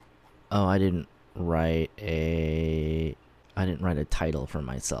Oh, I didn't write a title for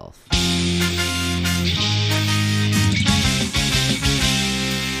myself.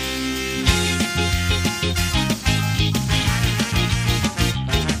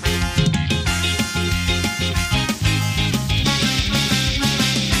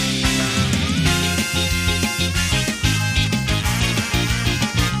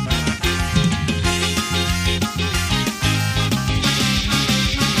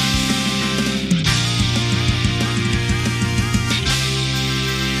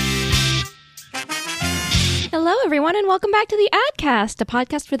 Hello, everyone, and welcome back to the Adcast, a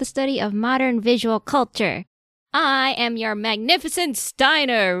podcast for the study of modern visual culture. I am your magnificent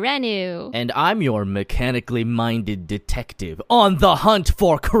Steiner, Renu. And I'm your mechanically minded detective on the hunt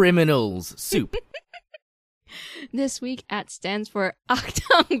for criminals, Soup. This week, AT stands for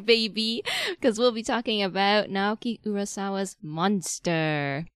Octung, baby, because we'll be talking about Naoki Urasawa's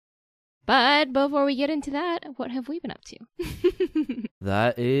Monster. But before we get into that, what have we been up to?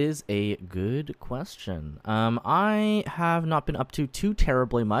 That is a good question. I have not been up to too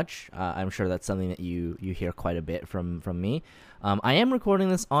terribly much. I'm sure that's something that you hear quite a bit from me. I am recording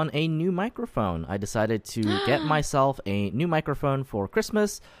this on a new microphone. I decided to get myself a new microphone for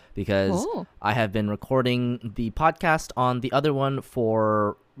Christmas because I have been recording the podcast on the other one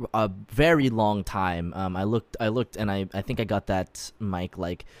for a very long time. I looked, and I think I got that mic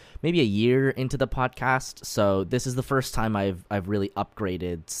like maybe a year into the podcast. So this is the first time I've really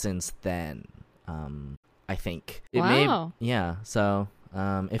upgraded since then. I think. Wow. So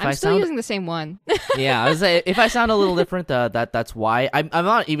if I'm still using the same one. Yeah, I was say if I sound a little different, that's why. I'm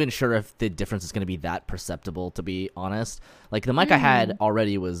not even sure if the difference is going to be that perceptible, to be honest. Like the mic I had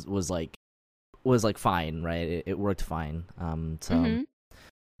already was like fine, right? It worked fine.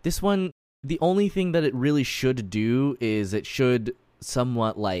 This one, the only thing that it really should do is it should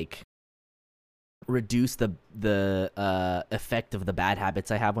somewhat like reduce the effect of the bad habits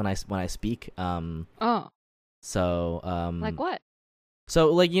I have when I speak. So like what?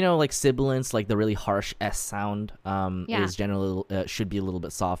 So, like, you know, like sibilance, like the really harsh S sound is generally should be a little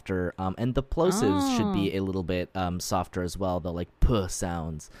bit softer. And the plosives should be a little bit softer as well, the like P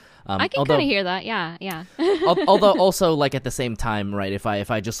sounds. I can kind of hear that, yeah. Although also, like, at the same time, right, if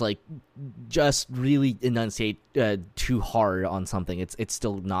I just really enunciate too hard on something, it's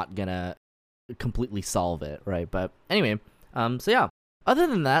still not gonna completely solve it, right? But anyway, so yeah. Other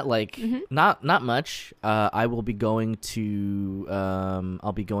than that, like, not much. I will be going to,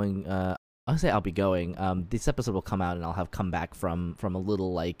 I'll be going. This episode will come out, and I'll have come back from a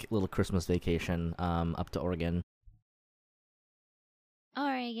little Christmas vacation, up to Oregon.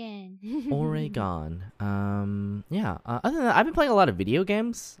 Oregon. Yeah. Other than that, I've been playing a lot of video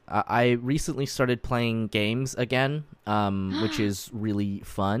games. I recently started playing games again, which is really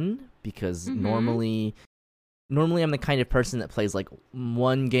fun because normally I'm the kind of person that plays like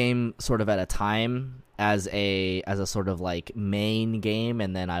one game sort of at a time as a sort of like main game,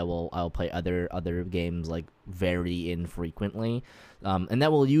 and then I'll play other games like very infrequently, and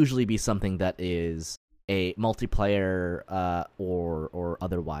that will usually be something that is a multiplayer or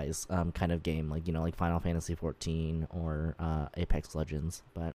otherwise kind of game, like, you know, like Final Fantasy 14 or Apex Legends,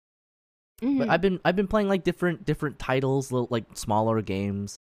 but I've been playing like different titles, little, like smaller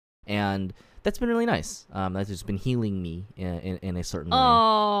games, and that's been really nice. That's just been healing me in a certain way.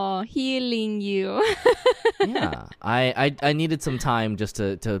 Oh, healing you. Yeah, I needed some time just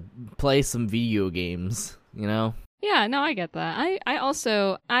to play some video games, you know? Yeah, no, I get that. I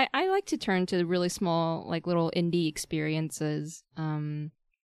also like to turn to really small, like little indie experiences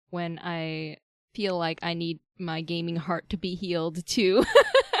when I feel like I need my gaming heart to be healed too.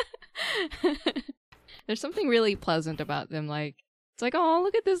 There's something really pleasant about them, like it's like, oh,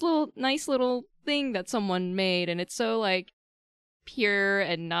 look at this nice little thing that someone made, and it's so like pure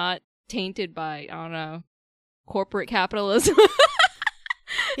and not tainted by, I don't know, corporate capitalism.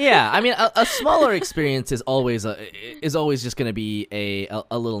 Yeah, I mean, a smaller experience is always just going to be a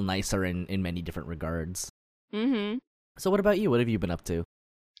little nicer in many different regards. So what about you? What have you been up to?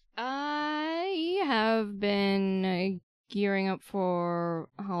 I have been gearing up for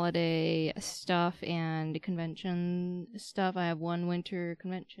holiday stuff and convention stuff. I have one winter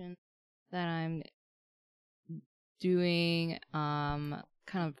convention that I'm doing kind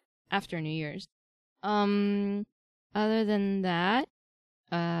of after New Year's. Other than that,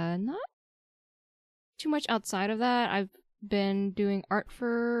 not too much outside of that. I've been doing art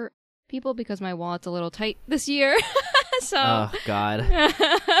for people because my wallet's a little tight this year. So oh god.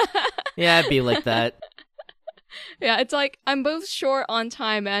 Yeah, it'd be like that. Yeah, it's like I'm both short on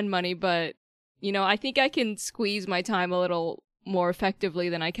time and money, but you know, I think I can squeeze my time a little more effectively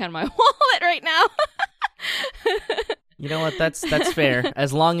than I can my wallet right now. You know what? That's fair.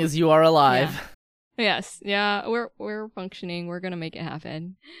 As long as you are alive. Yeah. Yes. Yeah. We're functioning. We're gonna make it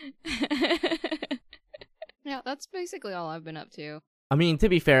happen. Yeah, that's basically all I've been up to. I mean, to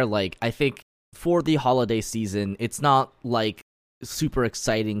be fair, like, I think for the holiday season, it's not like super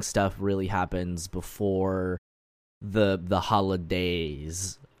exciting stuff really happens before the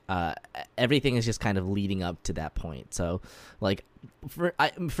holidays. Everything is just kind of leading up to that point. So, like,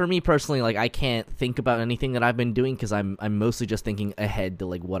 for me personally, like, I can't think about anything that I've been doing because I'm mostly just thinking ahead to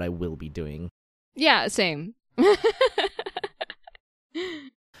like what I will be doing. Yeah, same.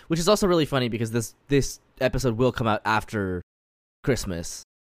 Which is also really funny because this episode will come out after Christmas.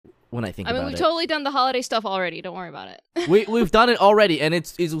 When I think about it, we've totally done the holiday stuff already. Don't worry about it. We've done it already, and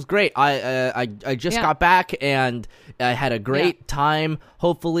it was great. I just got back, and I had a great time.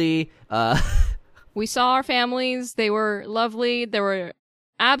 Hopefully, we saw our families. They were lovely. There were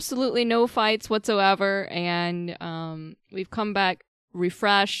absolutely no fights whatsoever, and we've come back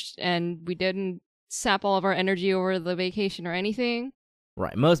refreshed, and we didn't sap all of our energy over the vacation or anything.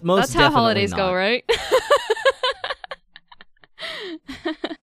 Right. Most that's how holidays go, right?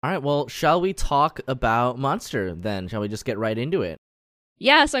 All right, well, shall we talk about Monster then? Shall we just get right into it?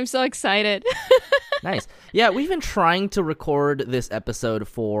 Yes, I'm so excited. Nice. Yeah, we've been trying to record this episode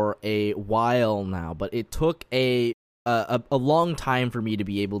for a while now, but it took a long time for me to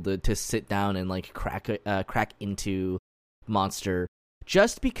be able to sit down and like crack into Monster,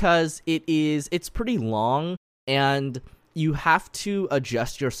 just because it's pretty long and you have to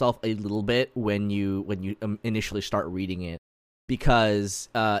adjust yourself a little bit when you initially start reading it. Because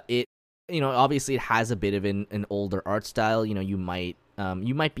it, obviously it has a bit of an older art style. You might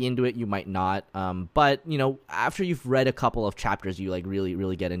be into it, you might not. But after you've read a couple of chapters, you like really,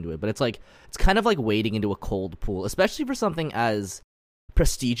 really get into it. But it's kind of like wading into a cold pool, especially for something as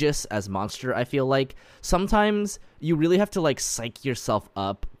prestigious as Monster. I feel like sometimes you really have to like psych yourself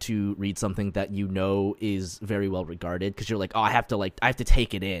up to read something that is very well regarded, because you're like, oh, I have to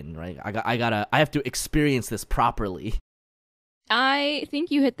take it in, right? I have to experience this properly. I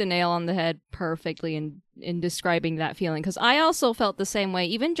think you hit the nail on the head perfectly in describing that feeling, because I also felt the same way,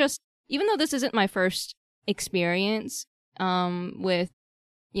 even though this isn't my first experience with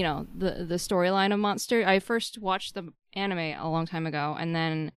the storyline of Monster. I first watched the anime a long time ago, and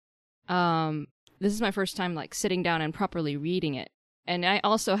then this is my first time like sitting down and properly reading it. And I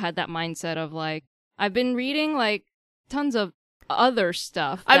also had that mindset of like, I've been reading like tons of other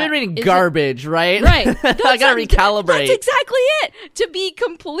stuff. I've been reading garbage, right? Right. I gotta recalibrate. That's exactly it. To be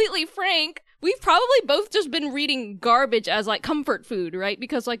completely frank, we've probably both just been reading garbage as like comfort food, right?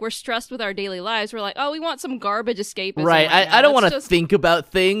 Because like we're stressed with our daily lives. We're like, oh, we want some garbage escapism. Right. I don't want to think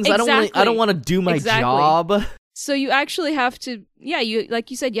about things. Exactly. I don't want to do my job. So you actually have to, you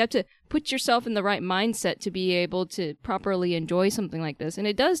like you said, you have to put yourself in the right mindset to be able to properly enjoy something like this. And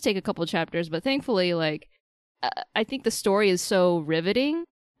it does take a couple chapters, but thankfully, like, I think the story is so riveting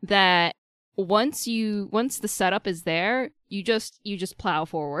that once the setup is there, you just plow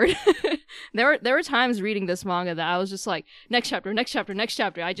forward. There were times reading this manga that I was just like, next chapter, next chapter, next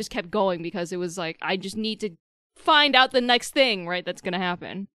chapter. I just kept going because it was like, I just need to find out the next thing, right, that's gonna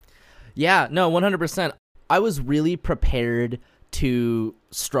happen. Yeah, no, 100%. I was really prepared to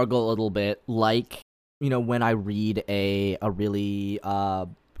struggle a little bit, like, when I read a really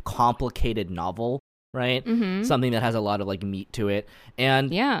complicated novel. Right? Mm-hmm. Something that has a lot of like meat to it.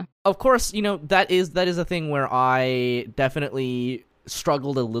 And yeah, of course, that is a thing where I definitely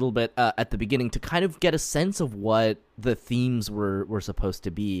struggled a little bit at the beginning to kind of get a sense of what the themes were supposed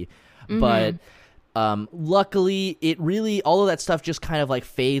to be. Mm-hmm. But luckily all of that stuff just kind of like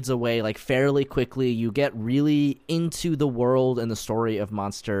fades away like fairly quickly. You get really into the world and the story of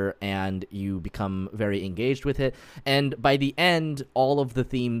Monster, and you become very engaged with it. And by the end, all of the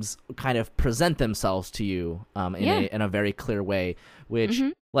themes kind of present themselves to you in a very clear way, which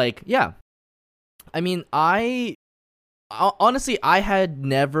like, yeah. I mean, honestly, I had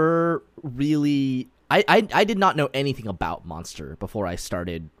never really I did not know anything about Monster before I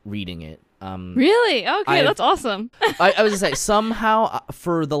started reading it. Really? Okay, that's awesome. I was gonna say, somehow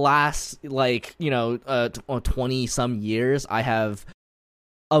for the last 20 some years, I have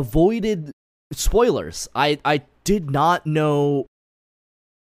avoided spoilers. I did not know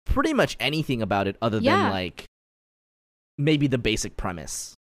pretty much anything about it other than like maybe the basic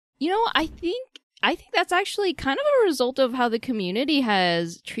premise. I think that's actually kind of a result of how the community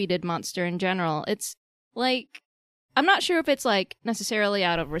has treated Monster in general. It's like, I'm not sure if it's like necessarily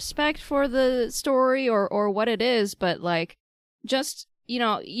out of respect for the story or what it is, but like, just,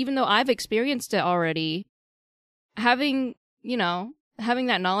 even though I've experienced it already, having having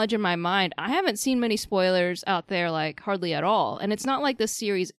that knowledge in my mind, I haven't seen many spoilers out there, like hardly at all. And it's not like this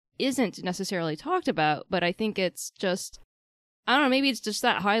series isn't necessarily talked about, but I think it's just, I don't know, maybe it's just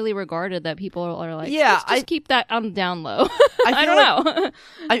that highly regarded that people are like, let's just keep that on down low. I don't know.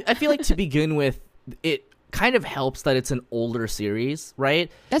 I feel like to begin with, it kind of helps that it's an older series,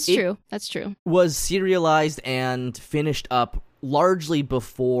 right? That's true. Was serialized and finished up largely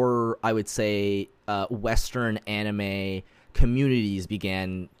before, I would say, Western anime communities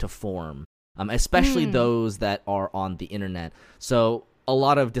began to form, especially those that are on the internet. So a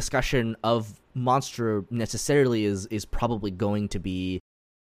lot of discussion of Monster necessarily is probably going to be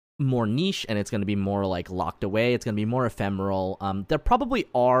more niche, and it's going to be more like locked away. It's going to be more ephemeral. There probably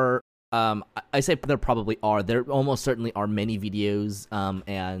are, I say there probably are, there almost certainly are many videos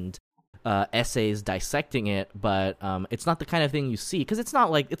and essays dissecting it, but it's not the kind of thing you see, because it's not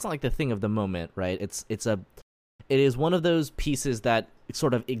like the thing of the moment, right? It is one of those pieces that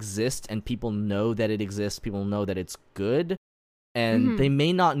sort of exists, and people know that it exists. People know that it's good, and they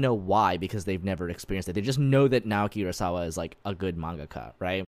may not know why because they've never experienced it. They just know that Naoki Urasawa is like a good mangaka,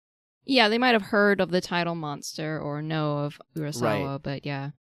 right? Yeah, they might have heard of the title Monster or know of Urasawa, right. But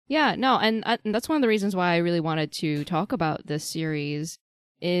yeah, no, and that's one of the reasons why I really wanted to talk about this series,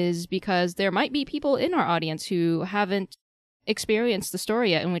 is because there might be people in our audience who haven't experienced the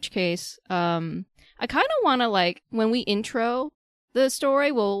story yet, in which case, I kind of want to, like, when we intro the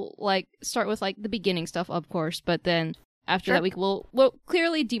story, we'll, like, start with, like, the beginning stuff, of course, but then after that we'll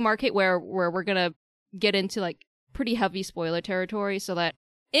clearly demarcate where we're gonna get into, like, pretty heavy spoiler territory, so that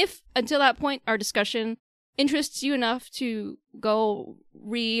if, until that point, our discussion interests you enough to go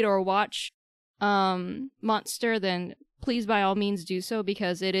read or watch Monster, then please, by all means, do so,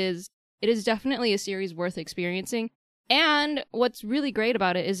 because it is definitely a series worth experiencing. And what's really great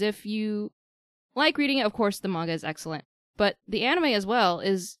about it is if you like reading it, of course, the manga is excellent, but the anime as well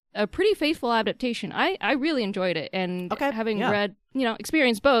is a pretty faithful adaptation. I really enjoyed it, and having read,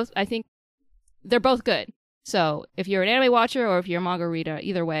 experienced both, I think they're both good. So if you're an anime watcher or if you're a manga reader,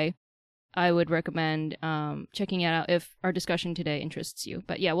 either way, I would recommend checking it out if our discussion today interests you.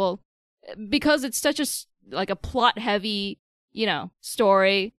 But yeah, well, because it's such a plot-heavy,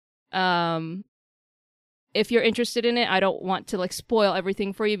 story, if you're interested in it, I don't want to like spoil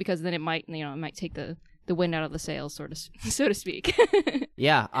everything for you, because then it might take the wind out of the sails, so to speak.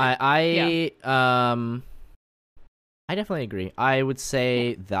 Yeah, I definitely agree. I would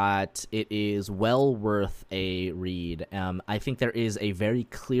say that it is well worth a read. I think there is a very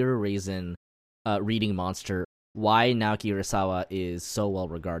clear reason reading Monster why Naoki Urasawa is so well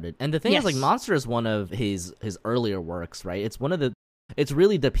regarded. And the thing is, like, Monster is one of his earlier works, right? It's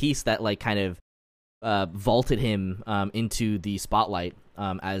really the piece that like kind of vaulted him into the spotlight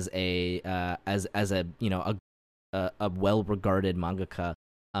as a well regarded mangaka,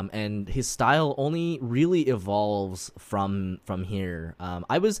 and his style only really evolves from here.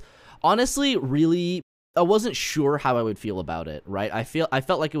 I was honestly I wasn't sure how I would feel about it, right? I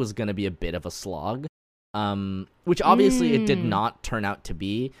felt like it was gonna be a bit of a slog, which obviously it did not turn out to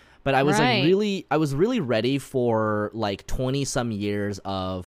be. But I was I was really ready for like 20 some years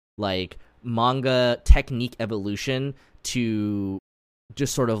of like manga technique evolution to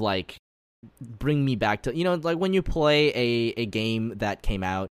just sort of like bring me back to, like when you play a game that came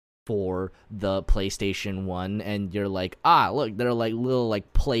out for the PlayStation 1 and you're like, look, they're like little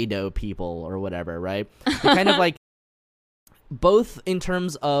like Play-Doh people or whatever, right? Kind of like both in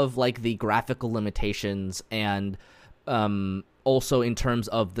terms of like the graphical limitations and also in terms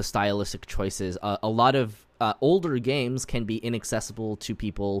of the stylistic choices. A lot of older games can be inaccessible to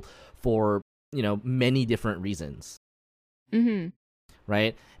people for, many different reasons. Mm-hmm.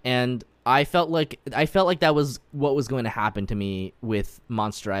 Right? And I felt like that was what was going to happen to me with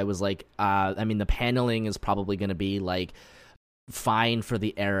Monster. I was like, the paneling is probably going to be like fine for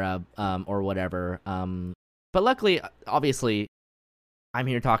the era, or whatever. But luckily, obviously, I'm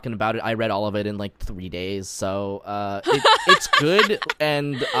here talking about it. I read all of it in like 3 days, so it's good,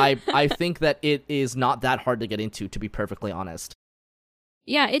 and I think that it is not that hard to get into, to be perfectly honest.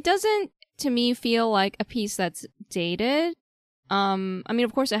 Yeah, it doesn't, to me, feel like a piece that's dated.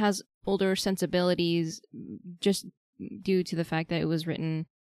 Of course, it has older sensibilities, just due to the fact that it was written,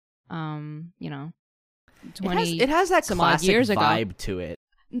 20 it has that classic years vibe ago. To it.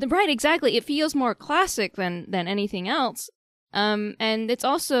 Right, exactly. It feels more classic than anything else. And it's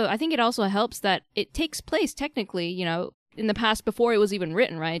also, I think it also helps that it takes place technically, in the past before it was even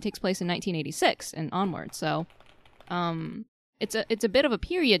written, right? It takes place in 1986 and onward. So, it's a bit of a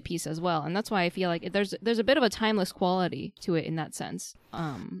period piece as well, and that's why I feel like there's a bit of a timeless quality to it in that sense.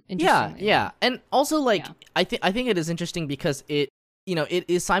 Yeah, and also like Yeah. I think it is interesting because it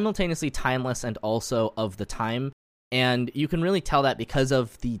is simultaneously timeless and also of the time, and you can really tell that because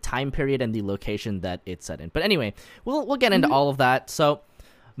of the time period and the location that it's set in. But anyway, we'll get into all of that. So,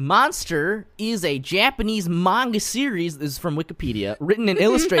 Monster is a Japanese manga series. This is from Wikipedia, written and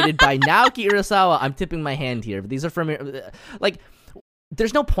illustrated by Naoki Urasawa. I'm tipping my hand here, but these are from like.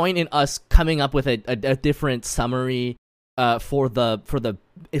 There's no point in us coming up with a different summary for the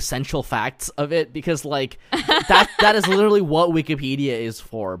essential facts of it, because like that is literally what Wikipedia is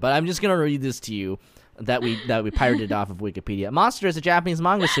for. But I'm just gonna read this to you that we pirated off of Wikipedia. Monster is a Japanese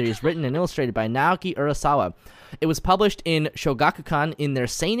manga series written and illustrated by Naoki Urasawa. It was published in Shogakukan in their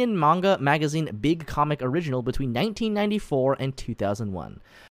seinen manga magazine Big Comic Original between 1994 and 2001.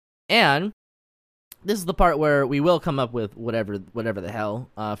 And this is the part where we will come up with whatever the hell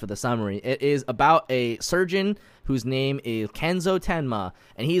for the summary. It is about a surgeon whose name is Kenzo Tenma,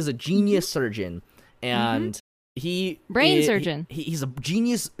 and he is a genius surgeon, and surgeon. He's a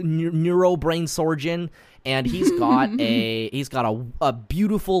genius neuro brain surgeon, and he's got a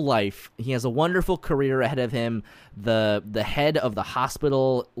beautiful life. He has a wonderful career ahead of him. The head of the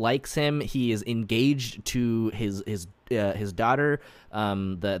hospital likes him. He is engaged to his daughter.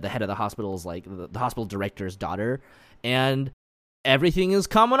 The head of the hospital is like the hospital director's daughter, and everything is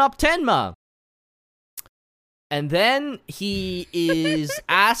coming up Tenma. And then he is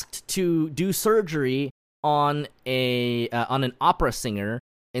asked to do surgery on an opera singer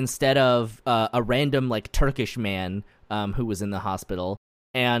instead of a random like Turkish man who was in the hospital,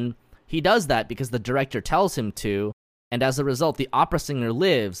 and he does that because the director tells him to, and as a result the opera singer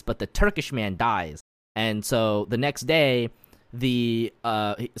lives but the Turkish man dies. And so the next day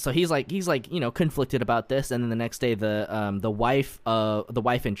so he's like conflicted about this, and then the next day the wife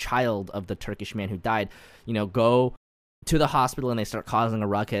and child of the Turkish man who died go to the hospital, and they start causing a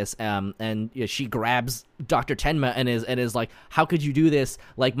ruckus, and she grabs Dr. Tenma and is like, how could you do this?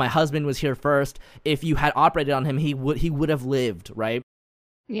 Like, my husband was here first. If you had operated on him, he would have lived, right?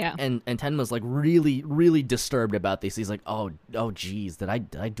 Yeah. And Tenma's like really, really disturbed about this. He's like, oh geez, did I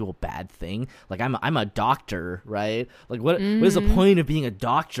do a bad thing? Like, I'm a doctor, right? Like, what is the point of being a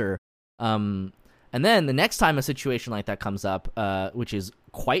doctor? And then the next time a situation like that comes up, which is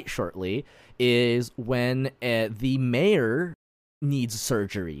quite shortly, is when the mayor needs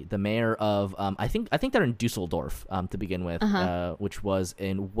surgery. The mayor of I think they're in Dusseldorf to begin with, which was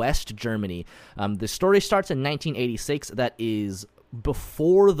in West Germany. The story starts in 1986. That is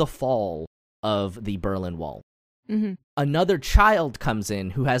before the fall of the Berlin Wall. Mm-hmm. Another child comes in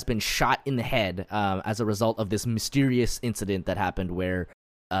who has been shot in the head as a result of this mysterious incident that happened where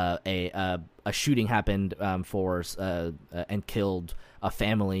a shooting happened and killed a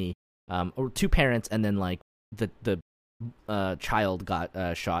family, or two parents, and then like the child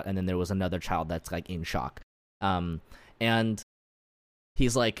got shot, and then there was another child that's like in shock, and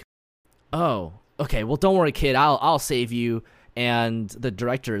he's like, oh, okay, well, don't worry, kid, I'll save you. And the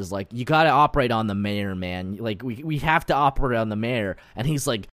director is like, you gotta operate on the mayor, man. Like, we have to operate on the mayor. And he's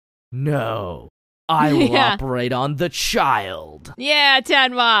like, no, I will operate on the child. Yeah,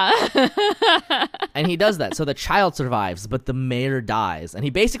 Tenma. And he does that. So the child survives, but the mayor dies. And he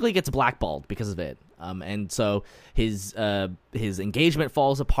basically gets blackballed because of it. And so his engagement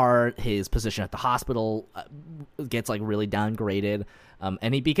falls apart. His position at the hospital gets like really downgraded.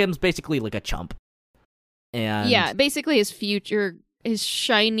 And he becomes basically like a chump. And yeah, basically his future, his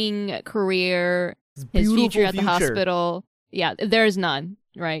shining career, his future at the hospital. Yeah, there's none,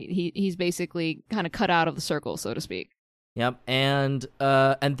 right? He's basically kind of cut out of the circle, so to speak. Yep, and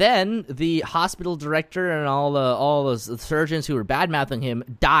then the hospital director and all the surgeons who were bad-mouthing him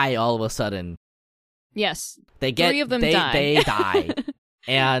die all of a sudden. Yes, three of them die. They die,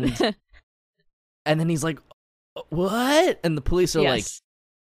 and then he's like, "What?" And the police are like,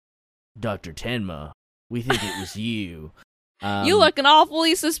 "Dr. Tenma, we think it was you. You looking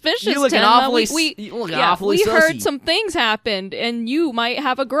awfully suspicious. You looking Tenma. awfully we sussy. heard some things happened, and you might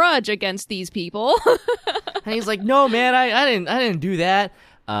have a grudge against these people." And he's like, "No, man, I didn't do that."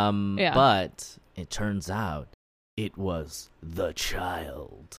 But it turns out it was the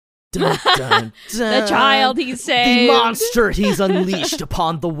child. Dun, dun, dun. The child he saved. The monster he's unleashed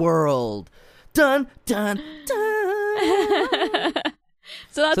upon the world. Dun dun dun.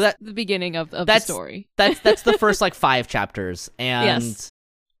 So that's the beginning of the story. That's the first like 5 chapters, and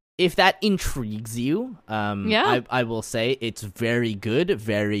if that intrigues you, I will say it's very good,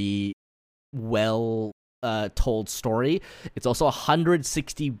 very well told story. It's also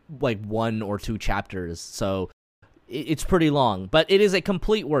 160 like 1 or 2 chapters, so it's pretty long, but it is a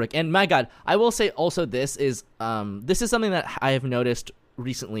complete work. And my God, I will say also this is something that I have noticed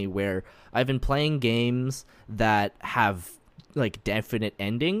recently, where I've been playing games that have like definite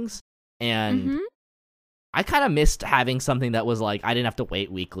endings, and I kind of missed having something that was like I didn't have to wait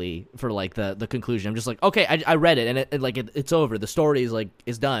weekly for like the conclusion. I'm just like, okay, I read it, and it's over. The story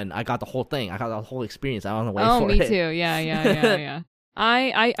is done. I got the whole thing. I got the whole experience. I don't want to wait for it. Oh, me too. Yeah.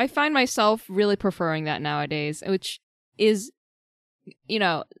 I find myself really preferring that nowadays, which is,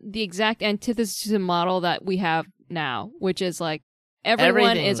 the exact antithesis to the model that we have now, which is like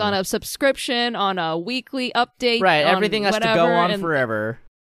everyone is on a subscription, on a weekly update. Right, everything has to go on forever.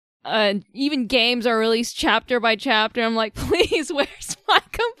 Even games are released chapter by chapter. I'm like, please, where's my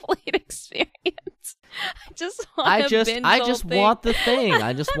complete experience? I just want the thing.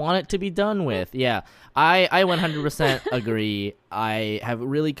 I just want it to be done with. Yeah, I 100% agree. I have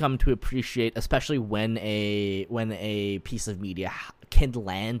really come to appreciate, especially when a piece of media can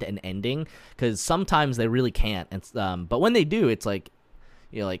land an ending, because sometimes they really can't. And but when they do, it's like,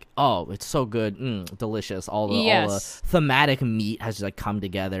 you're like, oh, it's so good, delicious. All the thematic meat has like come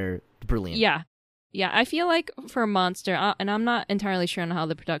together, brilliant. Yeah. I feel like for Monster, and I'm not entirely sure on how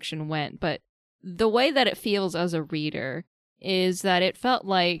the production went, but the way that it feels as a reader is that it felt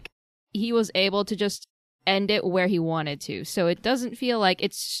like he was able to just end it where he wanted to. So it doesn't feel like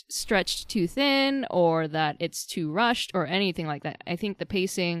it's stretched too thin or that it's too rushed or anything like that. I think the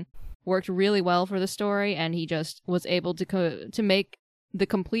pacing worked really well for the story, and he just was able to make the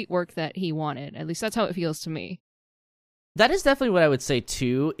complete work that he wanted. At least that's how it feels to me. That is definitely what I would say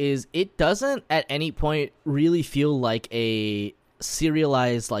too, is it doesn't at any point really feel like a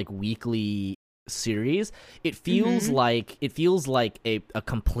serialized like weekly series. It feels like a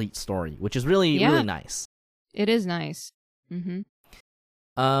complete story, which is really nice. It is nice.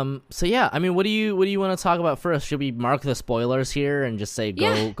 So yeah, I mean, what do you want to talk about first? Should we mark the spoilers here and just say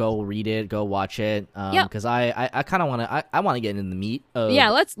go read it, go watch it? Because I kind of want to get into the meat of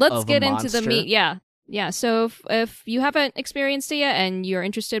let's get into the meat. Yeah. So if you haven't experienced it yet and you're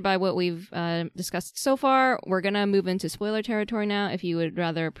interested by what we've discussed so far, we're gonna move into spoiler territory now. If you would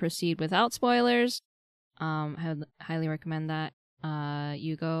rather proceed without spoilers, I would highly recommend that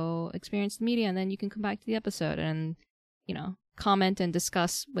you go experience the media, and then you can come back to the episode and comment and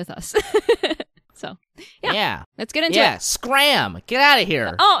discuss with us. So let's get into it. Scram, get out of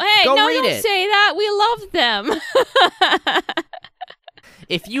here. Oh, hey, go no, read don't it. say that. We love them.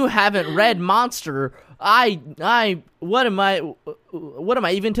 If you haven't read Monster, what am I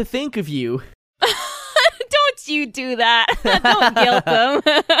even to think of you? Don't you do that. Don't guilt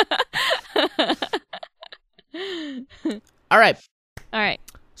them. All right.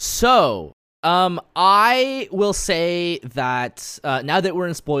 So, I will say that now that we're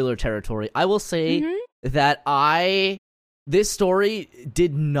in spoiler territory, I will say that this story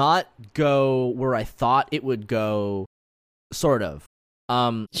did not go where I thought it would go, sort of.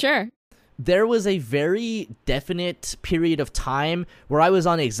 Sure. There was a very definite period of time where I was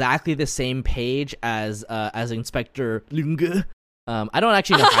on exactly the same page as Inspector Lunge. I don't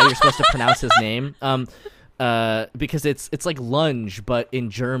actually know how you're supposed to pronounce his name. Because it's like lunge, but in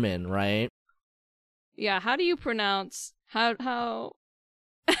German, right? Yeah, how do you pronounce how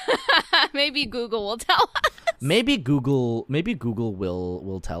maybe Google will tell us. Maybe Google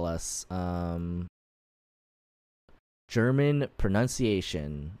will tell us. German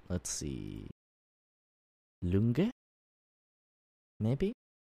pronunciation. Let's see. Lunge? Maybe?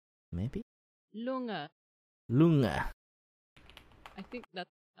 Lunge. I think that's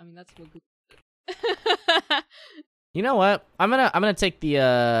what Google. You know what? I'm gonna take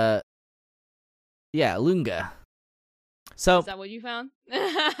the Lunge. So is that what you found?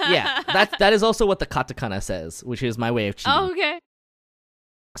 Yeah, that is also what the katakana says, which is my way of cheating. Oh, okay.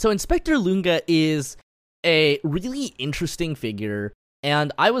 So Inspector Lunge is a really interesting figure,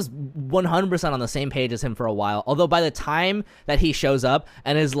 and I was 100% on the same page as him for a while. Although by the time that he shows up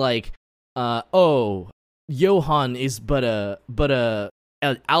and is like, Johann is but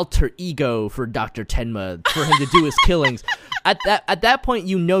an alter ego for Dr. Tenma for him to do his killings. At that point,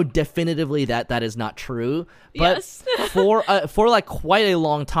 definitively that is not true. But yes. for like quite a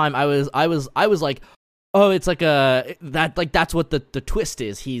long time, I was like, oh, it's like that's what the twist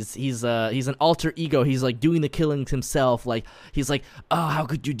is. He's an alter ego. He's like doing the killings himself. Like he's like, oh, how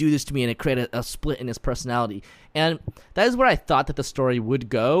could you do this to me? And it created a split in his personality. And that is where I thought that the story would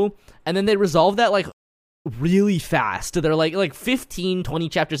go. And then they resolved that like really fast. They're like 15, 20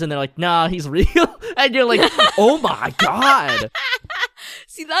 chapters in. They're like, nah, he's real. And you're like, oh my God.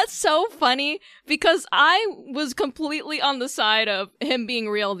 See, that's so funny because I was completely on the side of him being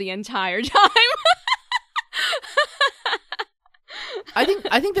real the entire time. I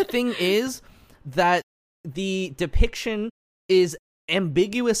think the thing is that the depiction is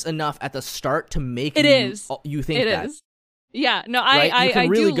ambiguous enough at the start to make you think that. Is. Yeah, no, right? I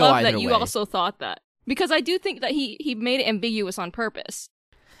really do love that way. You also thought that. Because I do think that he made it ambiguous on purpose.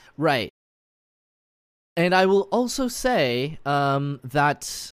 Right. And I will also say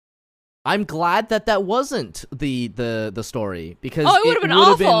that I'm glad that wasn't the story, because it would have been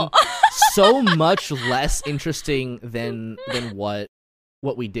awful. So much less interesting than what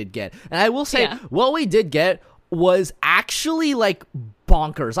we did get. And I will say what we did get was actually like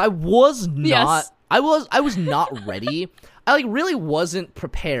bonkers. I was not ready. I really wasn't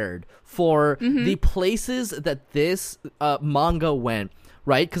prepared for the places that this manga went,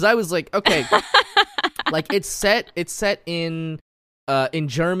 right? Because I was like, okay, it's set in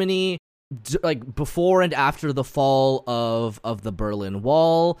Germany, like before and after the fall of the Berlin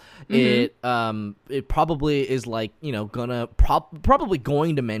Wall. It probably is like, gonna probably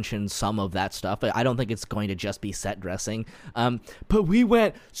going to mention some of that stuff, but I don't think it's going to just be set dressing. But we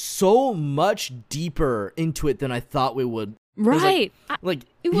went so much deeper into it than I thought we would. Right.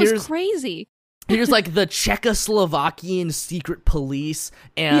 It was crazy. Here's like the Czechoslovakian secret police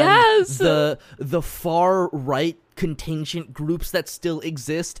and the far right contingent groups that still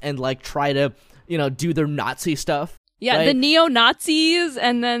exist and like try to, do their Nazi stuff. Yeah, right? The neo-Nazis,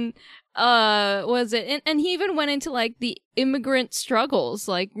 and then was it and he even went into like the immigrant struggles,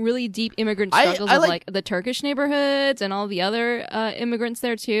 like really deep immigrant struggles of like the Turkish neighborhoods and all the other immigrants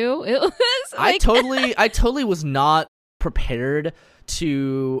there too. It was like... I totally was not prepared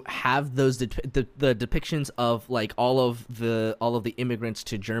to have those the depictions of like all of the immigrants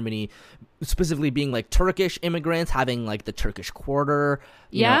to Germany, specifically being like Turkish immigrants, having like the Turkish Quarter,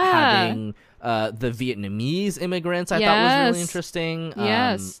 having the Vietnamese immigrants. I thought was really interesting.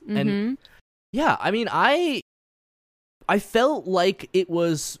 And yeah, I mean, I felt like it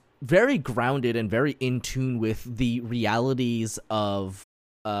was very grounded and very in tune with the realities of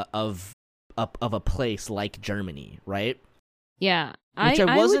a place like Germany, right? Yeah, I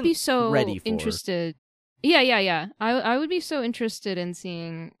would be so ready for. Interested. Yeah. I would be so interested in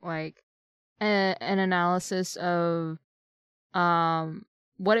seeing like an analysis of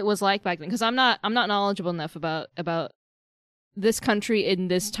what it was like back then, because I'm not knowledgeable enough about this country in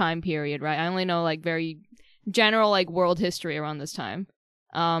this time period, right? I only know like very general like world history around this time.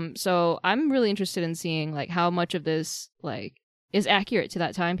 So I'm really interested in seeing like how much of this like is accurate to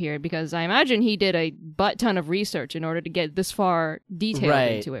that time period, because I imagine he did a butt ton of research in order to get this far detailed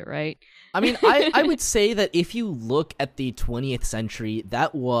into it, right? I mean, I would say that if you look at the 20th century,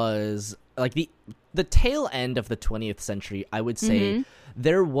 that was like the tail end of the 20th century. I would say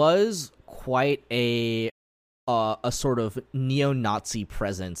there was quite a sort of neo-Nazi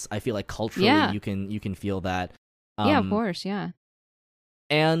presence. I feel like culturally you can feel that. Yeah, of course, yeah.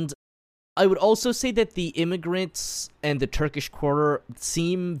 And I would also say that the immigrants and the Turkish Quarter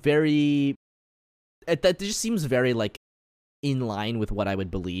seem very... That just seems very, like, in line with what I would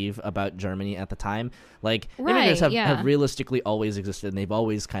believe about Germany at the time. Like, immigrants have realistically always existed, and they've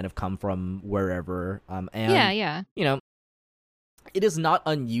always kind of come from wherever. And, it is not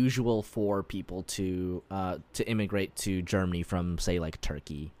unusual for people to immigrate to Germany from, say, like,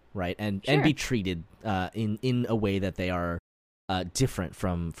 Turkey, right? And be treated in a way that they are different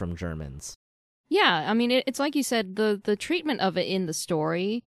from Germans. Yeah, I mean, it's like you said, the treatment of it in the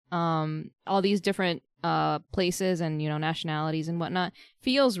story, all these different places and, nationalities and whatnot,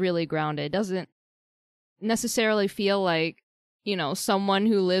 feels really grounded. It doesn't necessarily feel like, someone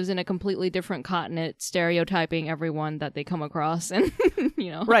who lives in a completely different continent stereotyping everyone that they come across, and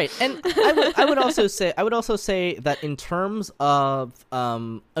Right. And I would also say that in terms of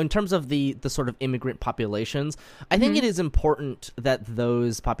the sort of immigrant populations, I think it is important that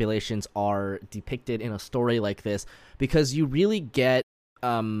those populations are depicted in a story like this, because you really get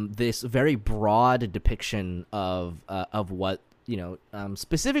this very broad depiction of what,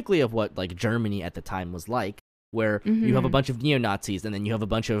 specifically of what like Germany at the time was like, where you have a bunch of neo-Nazis and then you have a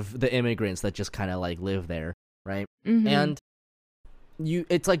bunch of the immigrants that just kind of like live there, right? And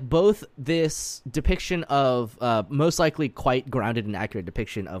it's like both this depiction of most likely quite grounded and accurate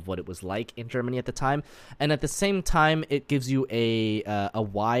depiction of what it was like in Germany at the time, and at the same time it gives you a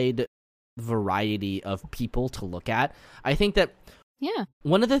wide variety of people to look at. I think that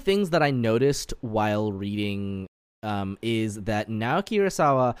one of the things that I noticed while reading is that Naoki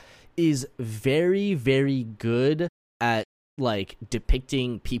Urasawa is very, very good at like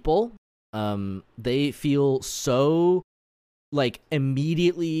depicting people. They feel so like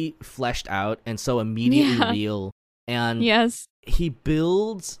immediately fleshed out and so immediately real, and he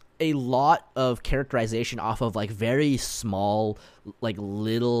builds a lot of characterization off of like very small, like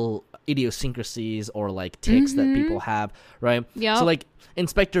little idiosyncrasies or like tics that people have, right? Yeah. So like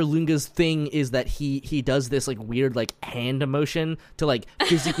Inspector Lunga's thing is that he does this like weird like hand emotion to like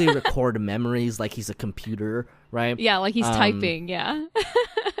physically record memories like he's a computer, right? Yeah, like he's typing. Yeah.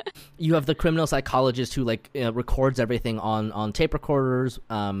 You have the criminal psychologist who like records everything on tape recorders,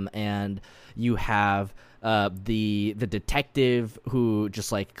 and you have the detective who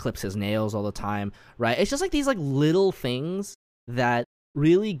just like clips his nails all the time, right? It's just like these like little things that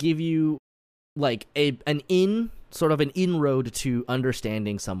really give you like an inroad to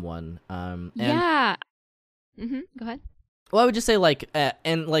understanding someone. And, yeah. Go ahead. Well, I would just say like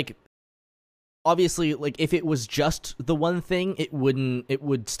and like obviously like if it was just the one thing, it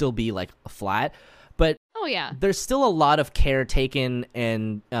would still be like flat, but oh yeah, there's still a lot of care taken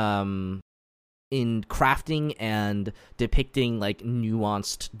and in crafting and depicting like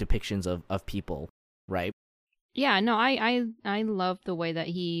nuanced depictions of people, right? Yeah, no, I love the way that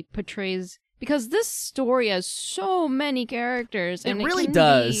he portrays, because this story has so many characters, and it really can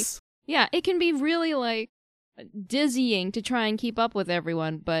does. It can be really like dizzying to try and keep up with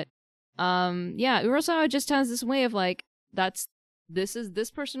everyone, but Urasawa just has this way of like, this is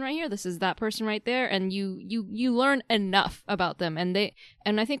this person right here, this is that person right there, and you learn enough about them, and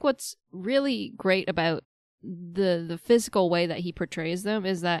I think what's really great about the physical way that he portrays them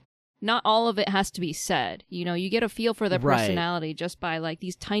is that not all of it has to be said. You know, you get a feel for their personality just by like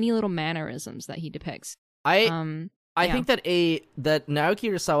these tiny little mannerisms that he depicts. I think that that Naoki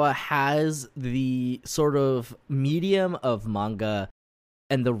Urasawa has the sort of medium of manga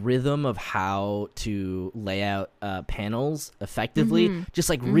and the rhythm of how to lay out panels effectively, just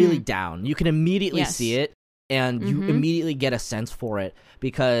like really down. You can immediately see it, and you immediately get a sense for it,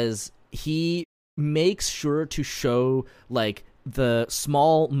 because he makes sure to show like the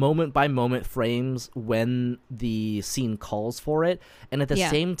small moment by moment frames when the scene calls for it, and at the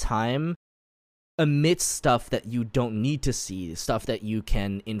same time omits stuff that you don't need to see, stuff that you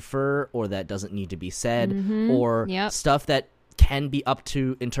can infer or that doesn't need to be said, or stuff that can be up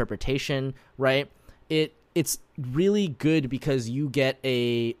to interpretation, right? It's really good because you get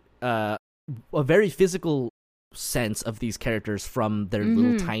a very physical sense of these characters from their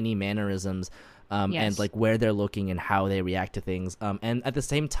little tiny mannerisms, and like where they're looking and how they react to things, and at the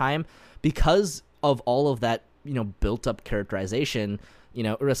same time, because of all of that, you know, built up characterization, you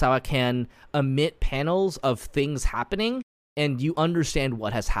know, Urasawa can omit panels of things happening and you understand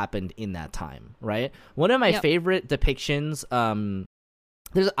what has happened in that time, right? One of my favorite depictions,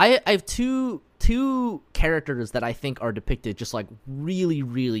 I have two characters that I think are depicted just like really,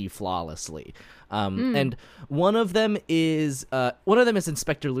 really flawlessly. And one of them is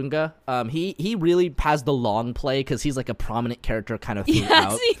Inspector Lunga. He really has the long play because he's like a prominent character kind of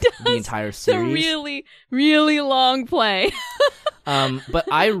throughout the entire series. It's a really, really long play. But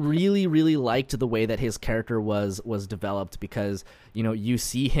I really, really liked the way that his character was developed, because, you know, you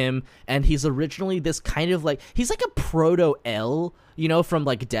see him and he's originally this kind of like, he's like a proto L, you know, from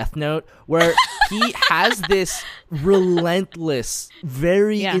like Death Note, where he has this relentless,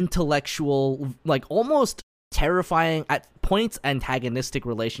 very intellectual, like almost terrifying at points antagonistic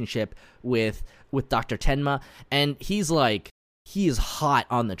relationship with Dr. Tenma, and he is hot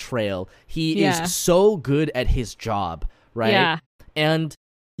on the trail. He is so good at his job, right? Yeah. And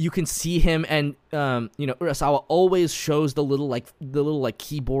you can see him, and you know, Urasawa always shows the little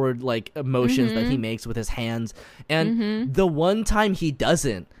keyboard like emotions that he makes with his hands, and the one time he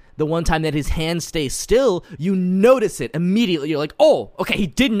doesn't, the one time that his hands stay still, you notice it immediately. You're like, oh, okay, he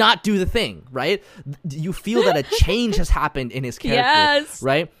did not do the thing, right? You feel that a change has happened in his character,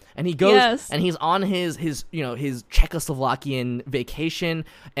 right? And he goes and he's on his you know, his Czechoslovakian vacation,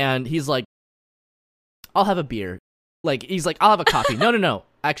 and he's like, I'll have a beer. Like, he's like, I'll have a coffee. No.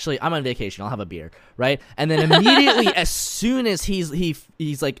 Actually, I'm on vacation. I'll have a beer, right? And then immediately, as soon as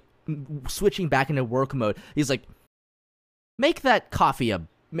he's like switching back into work mode, he's like, make that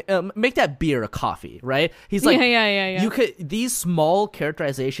beer a coffee, right? He's like, you could. These small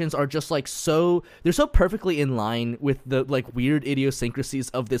characterizations are just like they're so perfectly in line with the like weird idiosyncrasies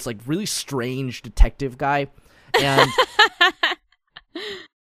of this like really strange detective guy, and.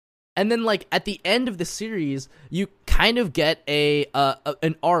 And then, like, at the end of the series, you kind of get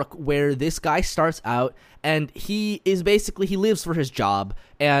an arc where this guy starts out, and he lives for his job,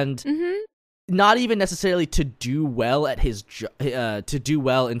 and not even necessarily to do well at his to do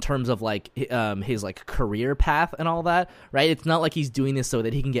well in terms of like his like career path and all that, right? It's not like he's doing this so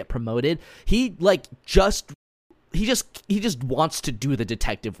that he can get promoted. He like just he just wants to do the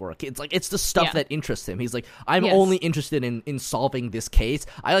detective work. It's like it's the stuff that interests him. He's like, I'm Yes. only interested in solving this case.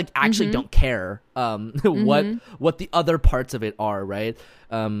 I like actually don't care what the other parts of it are, right?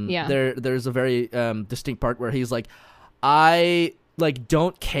 There's a very distinct part where he's like, I like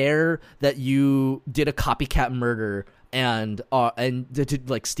don't care that you did a copycat murder and to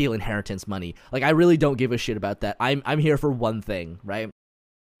like steal inheritance money. Like I really don't give a shit about that. I'm here for one thing, right?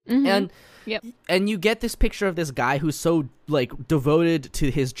 And and you get this picture of this guy who's so like devoted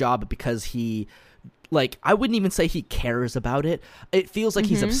to his job because he, like, I wouldn't even say he cares about it. It feels like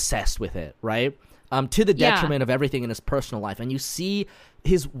he's obsessed with it, right? To the detriment of everything in his personal life. And you see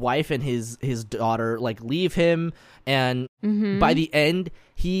his wife and his daughter like leave him, and by the end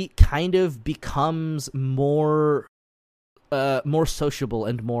he kind of becomes more sociable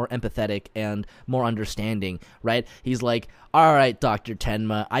and more empathetic and more understanding, right? He's like, all right, Dr.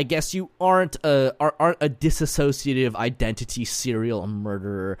 Tenma, I guess you aren't a dissociative identity serial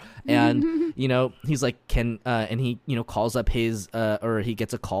murderer. And you know, he's like, and he, you know, calls up his or he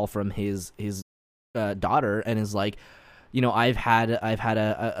gets a call from his daughter and is like, you know, I've had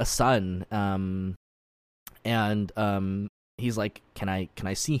a son, and he's like, can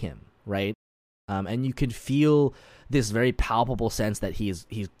I see him, right? And you can feel this very palpable sense that he's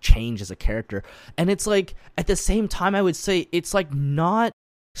changed as a character. And it's like, at the same time, I would say it's like not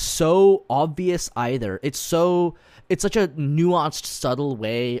so obvious either. It's such a nuanced, subtle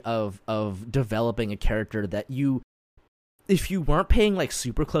way of developing a character that if you weren't paying like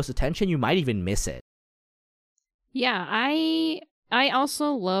super close attention, you might even miss it. Yeah, I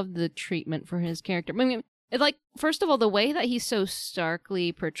also love the treatment for his character. I mean, like, first of all, the way that he's so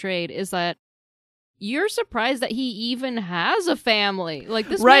starkly portrayed is that you're surprised that he even has a family. Like,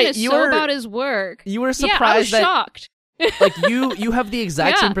 this man is so about his work. You were surprised shocked. Like, you have the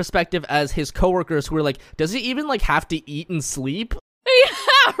exact same perspective as his coworkers who are like, does he even like have to eat and sleep?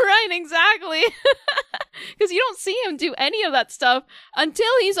 Yeah, right, exactly. Because you don't see him do any of that stuff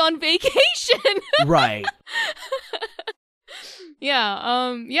until he's on vacation. Right.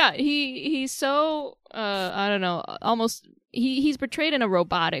 He's so I don't know, almost he's portrayed in a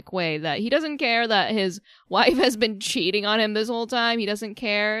robotic way, that he doesn't care that his wife has been cheating on him this whole time. He doesn't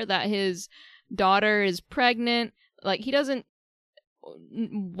care that his daughter is pregnant. Like, he doesn't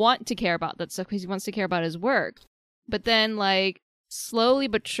want to care about that stuff because he wants to care about his work. But then, like, slowly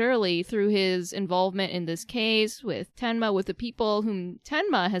but surely, through his involvement in this case with Tenma, with the people whom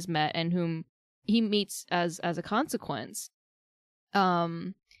Tenma has met and whom he meets as a consequence,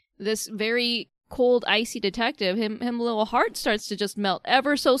 this very cold, icy detective, him little heart starts to just melt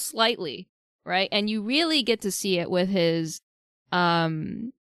ever so slightly, right? And you really get to see it with his interactions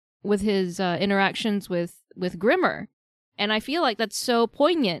with Grimmer. And I feel like that's so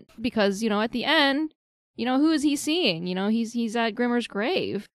poignant because, you know, at the end, you know, who is he seeing? You know, he's at Grimmer's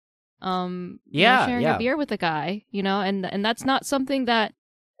grave, sharing a beer with the guy, you know, and that's not something that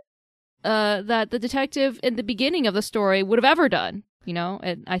that the detective in the beginning of the story would have ever done, you know.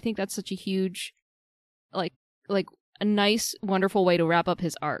 And I think that's such a huge, like a nice, wonderful way to wrap up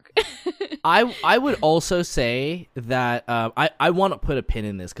his arc. I would also say that I want to put a pin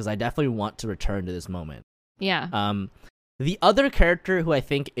in this because I definitely want to return to this moment. Yeah. The other character who I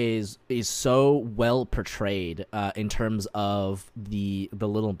think is so well portrayed in terms of the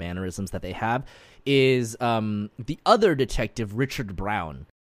little mannerisms that they have is the other detective, Richard Brown,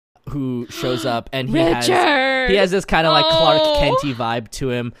 who shows up and he has this kind of like Clark Kent-y vibe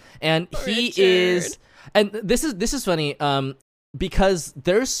to him, and he is, and this is funny because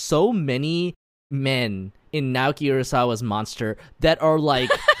there's so many men in Naoki Urasawa's Monster that are like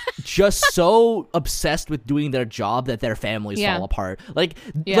just so obsessed with doing their job that their families fall apart. Like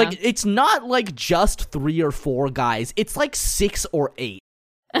it's not like just 3 or 4 guys. It's like 6 or 8.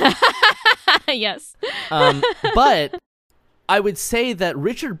 Yes. But I would say that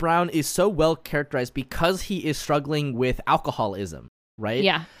Richard Brown is so well characterized because he is struggling with alcoholism, right?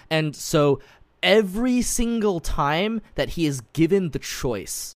 Yeah. And so every single time that he is given the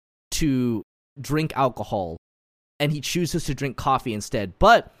choice to drink alcohol and he chooses to drink coffee instead,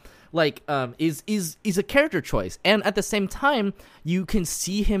 but like is a character choice, and at the same time you can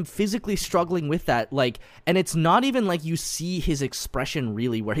see him physically struggling with that, like, and it's not even like you see his expression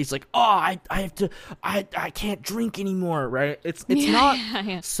really where he's like, oh, I can't drink anymore, right? It's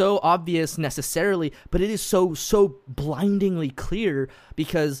not so obvious necessarily, but it is so blindingly clear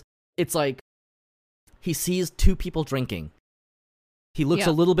because it's like he sees 2 people drinking. He looks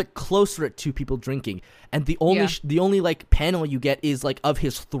a little bit closer at 2 people drinking, and the only like panel you get is like of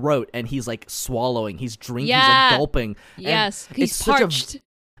his throat, and he's like swallowing, he's drinking, he's like gulping. Yes, and he's parched.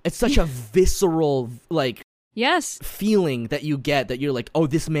 It's such a visceral like Yes. feeling that you get, that you're like, oh,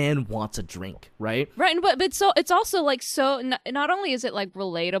 this man wants a drink, right? Right, but so it's also like, so not only is it like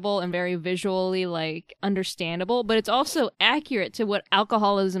relatable and very visually like understandable, but it's also accurate to what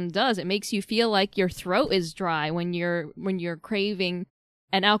alcoholism does. It makes you feel like your throat is dry when you're craving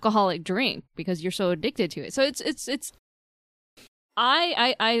an alcoholic drink because you're so addicted to it. So it's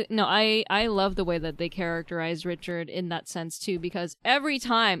I love the way that they characterize Richard in that sense too, because every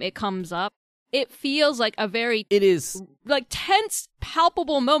time it comes up, it feels like a very It is like tense,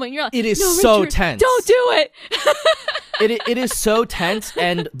 palpable moment. You're like, it is no, so Richard, tense. don't do it. It is so tense,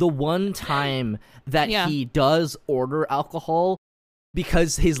 and the one time that he does order alcohol,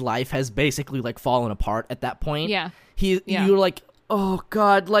 because his life has basically like fallen apart at that point. You're like, oh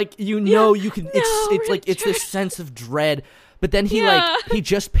god, like you can. It's like it's this sense of dread. But then he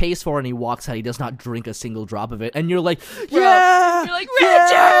just pays for it and he walks out. He does not drink a single drop of it, and you're like, you're like,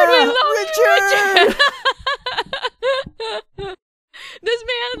 Richard, we love you, Richard. This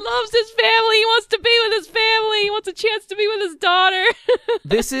man loves his family. He wants to be with his family. He wants a chance to be with his daughter.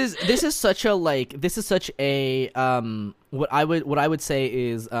 This is such a what I would say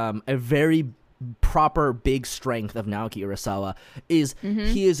is a very proper big strength of Naoki Urasawa is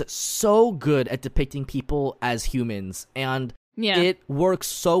he is so good at depicting people as humans, and it works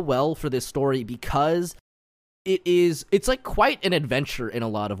so well for this story because it's like quite an adventure in a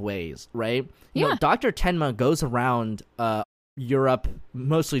lot of ways, right? You know, Dr. Tenma goes around Europe,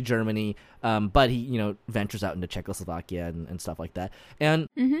 mostly Germany, but he, you know, ventures out into Czechoslovakia and stuff like that. And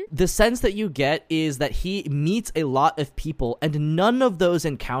the sense that you get is that he meets a lot of people, and none of those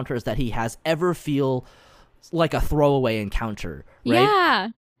encounters that he has ever feel like a throwaway encounter, right? Yeah.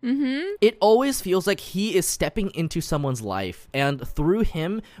 It always feels like he is stepping into someone's life, and through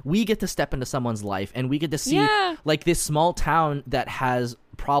him, we get to step into someone's life, and we get to see like this small town that has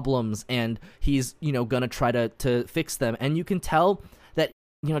problems, and he's, you know, gonna try to fix them. And you can tell that,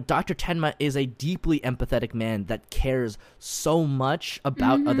 you know, Dr. Tenma is a deeply empathetic man that cares so much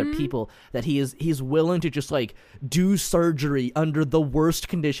about other people that he's willing to just like do surgery under the worst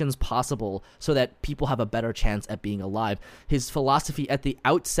conditions possible so that people have a better chance at being alive. His philosophy at the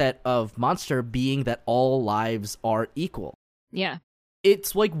outset of Monster being that all lives are equal. Yeah.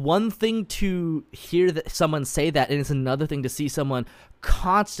 It's like one thing to hear someone say that, and it's another thing to see someone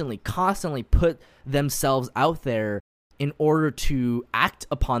constantly put themselves out there in order to act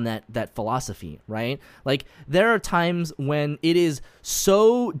upon that philosophy, right? Like, there are times when it is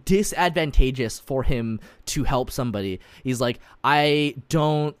so disadvantageous for him to help somebody. He's like, I'm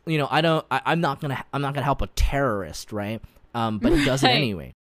not gonna help a terrorist, right? But he does it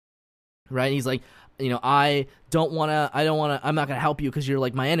anyway, right? He's like, you know, I'm not gonna help you because you're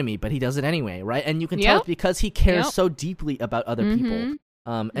like my enemy, but he does it anyway, right? And you can tell it's because he cares so deeply about other people.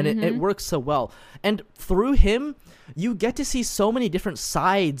 And it works so well. And through him, you get to see so many different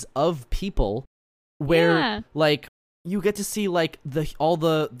sides of people where, like, you get to see, like, all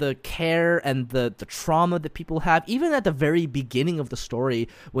the care and the trauma that people have. Even at the very beginning of the story,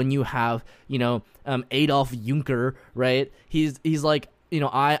 when you have, you know, Adolf Juncker, right? He's like, you know,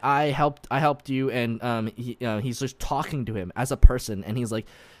 I helped you, and he's just talking to him as a person, and he's like,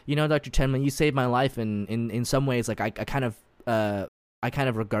 you know, Dr. Tenma, you saved my life, and in some ways, like, I kind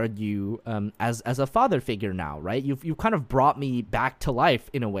of regard you as a father figure now, right? You've kind of brought me back to life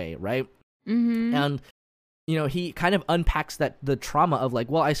in a way, right? And you know, he kind of unpacks the trauma of like,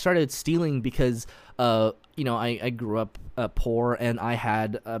 well, I started stealing because you know, I grew up poor, and I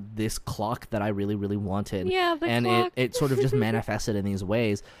had this clock that I really, really wanted. And clock. it sort of just manifested in these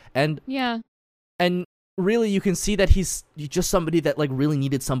ways. And really, you can see that he's just somebody that like really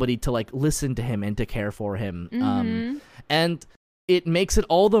needed somebody to like listen to him and to care for him. And it makes it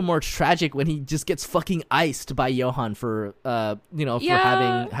all the more tragic when he just gets fucking iced by Johan for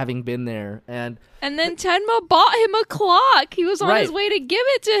having been there. And then Tenma bought him a clock. He was on his way to give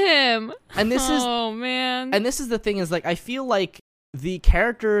it to him. And this is the thing, is like, I feel like the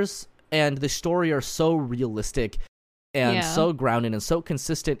characters and the story are so realistic and so grounded and so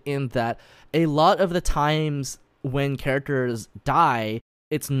consistent in that a lot of the times when characters die,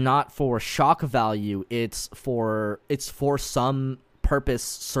 it's not for shock value, it's for some purpose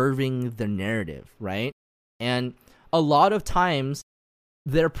serving the narrative, right? And a lot of times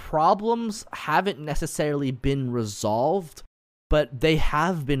their problems haven't necessarily been resolved, but they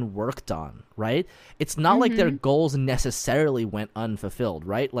have been worked on, right? It's not like their goals necessarily went unfulfilled,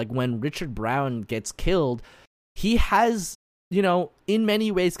 right? Like when Richard Brown gets killed, he has, you know, in many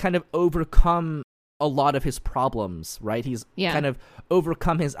ways kind of overcome a lot of his problems, right? He's Yeah. kind of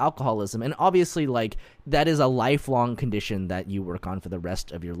overcome his alcoholism, and obviously, like, that is a lifelong condition that you work on for the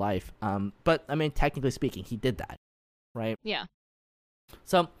rest of your life. But I mean, technically speaking, he did that, right? Yeah.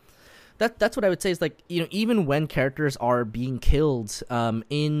 So that's what I would say is, like, you know, even when characters are being killed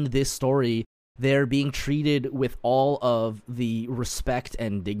in this story, they're being treated with all of the respect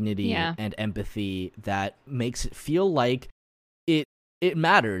and dignity Yeah. and empathy that makes it feel like it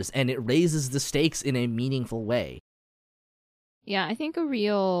matters, and it raises the stakes in a meaningful way. Yeah, I think a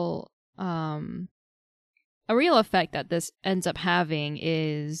real effect that this ends up having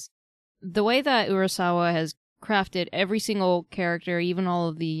is the way that Urasawa has crafted every single character, even all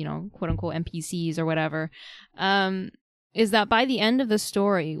of the, you know, quote unquote NPCs or whatever, is that by the end of the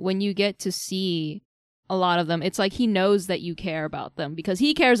story, when you get to see a lot of them, it's like he knows that you care about them because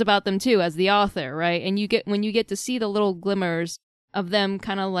he cares about them too as the author, right? And when you get to see the little glimmers of them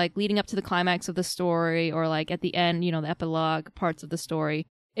kind of like leading up to the climax of the story or like at the end, you know, the epilogue parts of the story,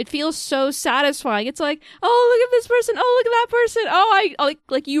 it feels so satisfying. It's like, oh, look at this person. Oh, look at that person. Oh, I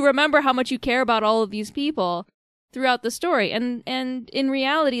like you remember how much you care about all of these people throughout the story. And in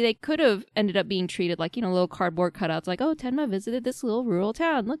reality, they could have ended up being treated like, you know, little cardboard cutouts like, oh, Tenma visited this little rural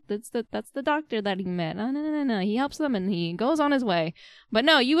town. Look, that's the doctor that he met. No. He helps them and he goes on his way. But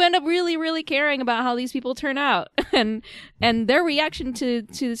no, you end up really, really caring about how these people turn out. and their reaction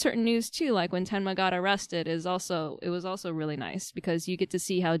to certain news too, like when Tenma got arrested it was also really nice because you get to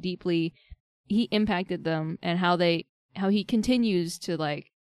see how deeply he impacted them and how he continues to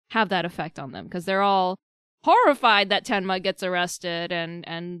like have that effect on them because they're all horrified that Tenma gets arrested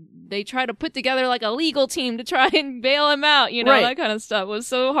and they try to put together like a legal team to try and bail him out, you know, Right. That kind of stuff was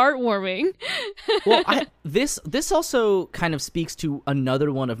so heartwarming. Well, this also kind of speaks to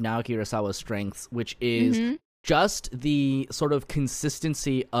another one of Naoki Urasawa's strengths, which is just the sort of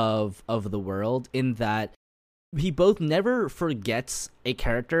consistency of the world, in that he both never forgets a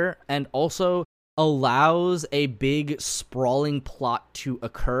character and also allows a big sprawling plot to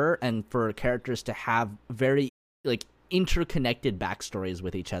occur and for characters to have very like interconnected backstories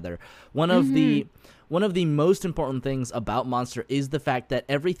with each other. One of the most important things about Monster is the fact that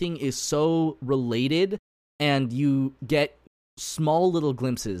everything is so related, and you get small little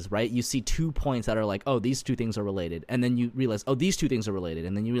glimpses, right? You see 2 points that are like, oh, these two things are related, and then you realize, oh, these two things are related,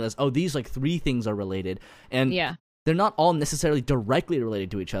 and then you realize, oh, these like 3 things are related, and Yeah. they're not all necessarily directly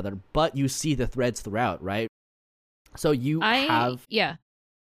related to each other, but you see the threads throughout, right? So you have, Yeah.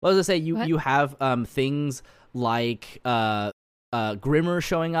 well, I was gonna say, What? you have things like Grimmer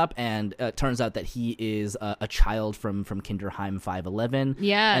showing up, and it turns out that he is a child from Kinderheim 511.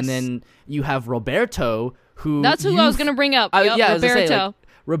 Yes. And then you have Roberto, who That's who I was going to bring up. Yup, yeah, I was gonna say, Roberto. like,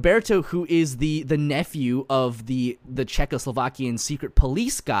 Roberto, who is the nephew of the Czechoslovakian secret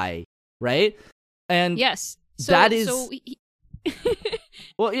police guy, right? And Yes. that is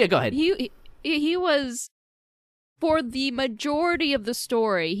well, yeah, go ahead. He was, for the majority of the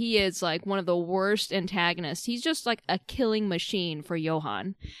story, he is like one of the worst antagonists. He's just like a killing machine for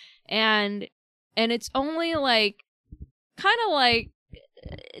Johann. And it's only like kind of like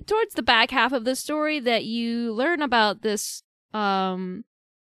towards the back half of the story that you learn about this person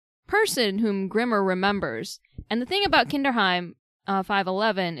whom Grimmer remembers. And the thing about Kinderheim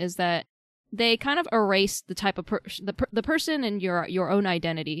 511 is that they kind of erase the type of the person and your own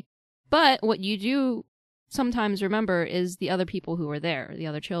identity. But what you do sometimes remember is the other people who were there, the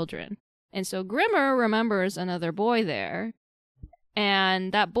other children. And so Grimmer remembers another boy there,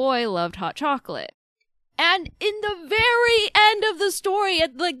 and that boy loved hot chocolate. And in the very end of the story,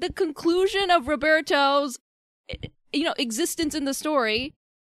 at like the conclusion of Roberto's, you know, existence in the story,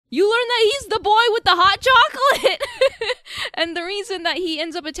 you learn that he's the boy with the hot chocolate. And the reason that he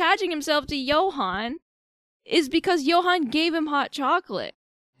ends up attaching himself to Johann is because Johann gave him hot chocolate.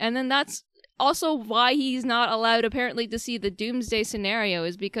 And then that's also why he's not allowed apparently to see the doomsday scenario,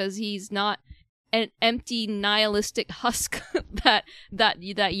 is because he's not an empty nihilistic husk that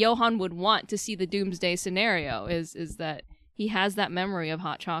Johann would want to see the doomsday scenario, is that he has that memory of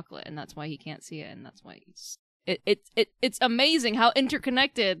hot chocolate, and that's why he can't see it, and that's why it's amazing how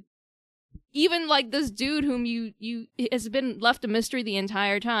interconnected even like this dude whom you has been left a mystery the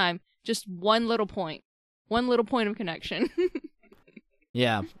entire time, just one little point of connection.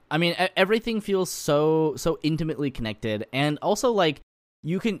 Yeah, I mean, everything feels so intimately connected, and also like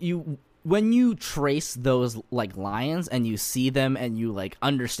when you trace those like lines and you see them and you like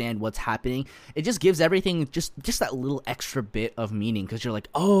understand what's happening, it just gives everything just that little extra bit of meaning, because you're like,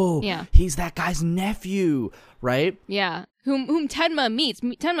 oh, Yeah. he's that guy's nephew, right? Yeah, whom Tenma meets.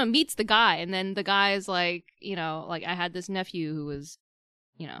 Tenma meets the guy, and then the guy is like, you know, like, I had this nephew who was,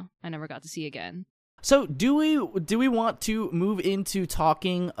 you know, I never got to see again. So do we want to move into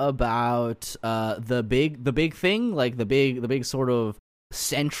talking about the big thing, like the big sort of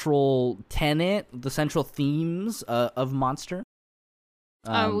central tenet, the central themes of Monster?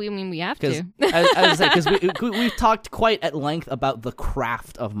 We have to. Because we've talked quite at length about the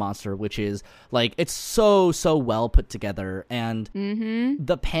craft of Monster, which is like it's so well put together, and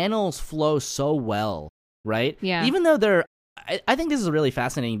the panels flow so well, right? Yeah. Even though I think this is really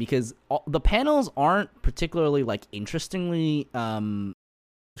fascinating because the panels aren't particularly like interestingly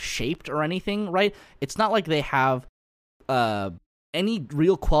shaped or anything, right? It's not like they have any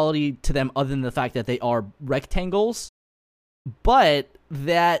real quality to them other than the fact that they are rectangles. But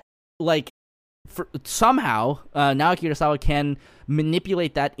that, like, somehow, Naoki Urasawa can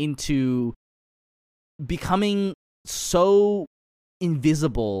manipulate that into becoming so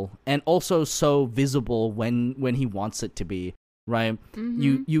invisible and also so visible when he wants it to be, right?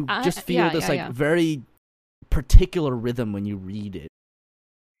 You just feel this very particular rhythm when you read it.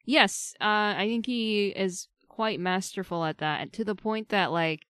 Yes, I think he is quite masterful at that, to the point that,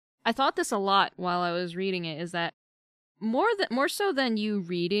 like, I thought this a lot while I was reading it, is that more so than you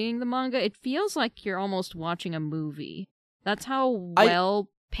reading the manga, it feels like you're almost watching a movie. That's how well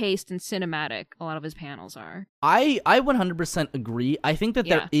paced and cinematic a lot of his panels are. I 100% agree. I think that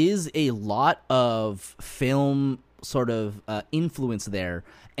there is a lot of film sort of influence there.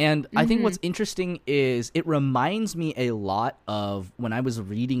 And I think what's interesting is it reminds me a lot of when I was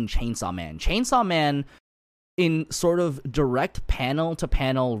reading Chainsaw Man. Chainsaw Man, in sort of direct panel to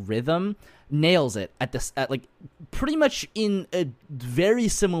panel rhythm, nails it at like pretty much in a very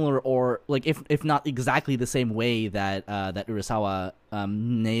similar, or like if not exactly the same way that that Urasawa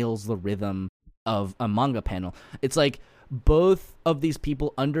nails the rhythm of a manga panel. It's like both of these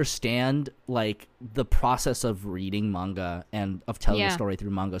people understand like the process of reading manga and of telling a story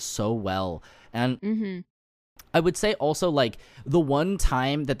through manga so well. And I would say also, like, the one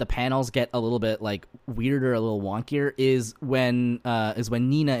time that the panels get a little bit, like, weirder, a little wonkier is when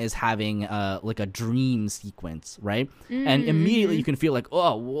Nina is having, like, a dream sequence, right? And immediately you can feel like,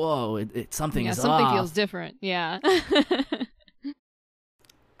 oh, whoa, something is something off. feels different, yeah.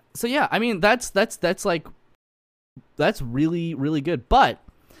 So, yeah, I mean, that's really, really good. But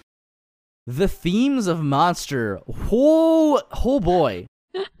the themes of Monster, oh boy.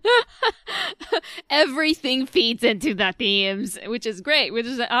 Everything feeds into the themes, which is great, which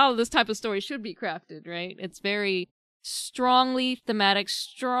is how this type of story should be crafted, right? It's very strongly thematic,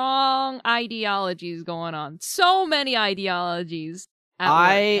 strong ideologies going on. So many ideologies at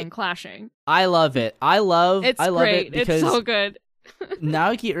work and clashing. I love it. I love it because it's so good.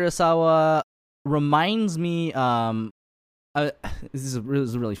 Naoki Urasawa reminds me this is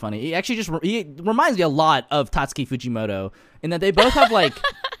really funny. He reminds me a lot of Tatsuki Fujimoto in that they both have like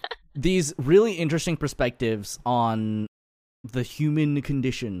these really interesting perspectives on the human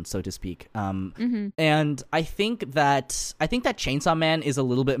condition, so to speak. And I think that Chainsaw Man is a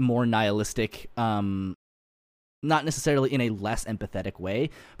little bit more nihilistic, not necessarily in a less empathetic way,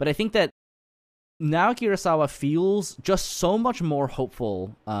 but I think that Naoki Urasawa feels just so much more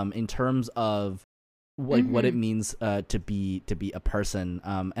hopeful in terms of like what it means to be a person,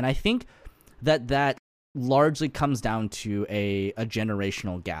 and I think that largely comes down to a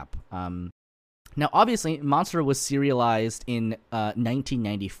generational gap. Now, obviously, Monster was serialized in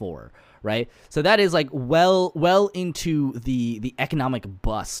 1994, right? So that is like well into the economic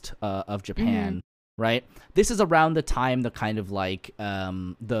bust of Japan, right? This is around the time the kind of like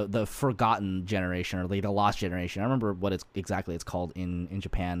the forgotten generation, or like the lost generation. I don't remember what it's called in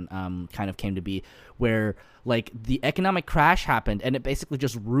Japan. Kind of came to be, where like the economic crash happened and it basically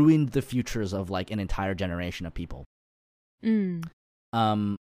just ruined the futures of like an entire generation of people. And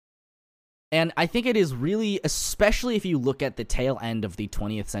I think it is really, especially if you look at the tail end of the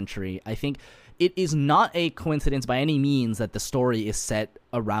 20th century, I think it is not a coincidence by any means that the story is set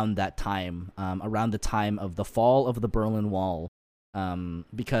around that time, around the time of the fall of the Berlin Wall,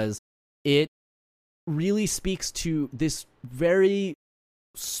 because it really speaks to this very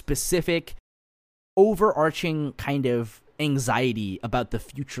specific, overarching kind of anxiety about the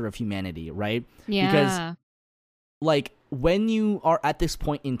future of humanity, right? Yeah. Because, like, when you are at this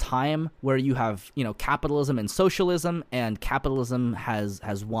point in time where you have, capitalism and socialism, and capitalism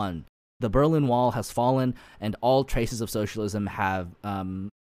has won, the Berlin Wall has fallen, and all traces of socialism have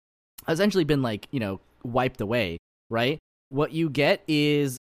essentially been like, wiped away, right? What you get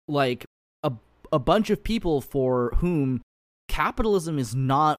is like a bunch of people for whom capitalism is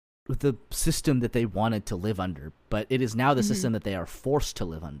not the system that they wanted to live under, but it is now the system that they are forced to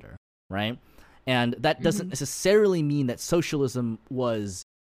live under, right? And that doesn't necessarily mean that socialism was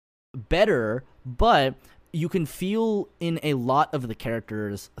better, but you can feel in a lot of the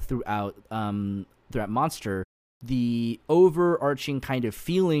characters throughout Monster, the overarching kind of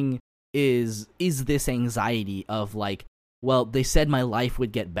feeling is this anxiety of like, well, they said my life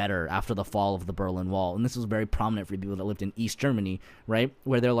would get better after the fall of the Berlin Wall, and this was very prominent for people that lived in East Germany, right?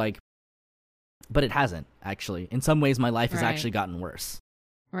 Where they're like, but it hasn't, actually. In some ways, my life has actually gotten worse.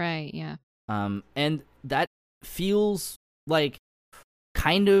 Right, yeah. And that feels like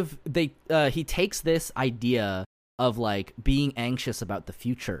kind of he takes this idea of like being anxious about the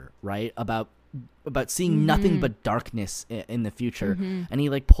future, right? About seeing nothing but darkness in the future, and he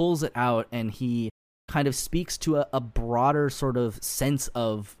like pulls it out, and he kind of speaks to a broader sort of sense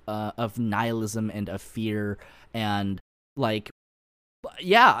of nihilism and of fear, and like,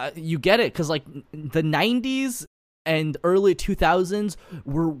 yeah, you get it, because like the 90s and early 2000s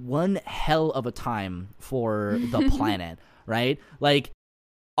were one hell of a time for the planet, right? Like,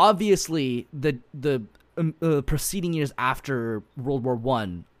 obviously the preceding years after World War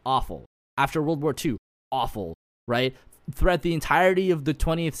I, awful. After World War II, awful, right? Throughout the entirety of the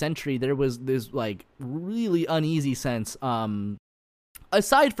 20th century, there was this like really uneasy sense,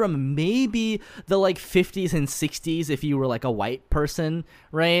 aside from maybe the like 50s and 60s, if you were like a white person,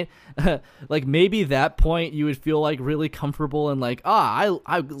 right? Like maybe that point you would feel like really comfortable and like, I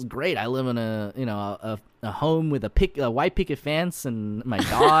was great. I live in a home with a white picket fence and my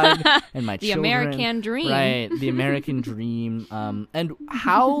dog and my the children. The American dream. Right, the American dream. And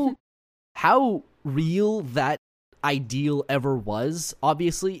how real that ideal ever was,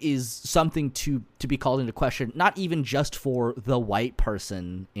 obviously, is something to be called into question, not even just for the white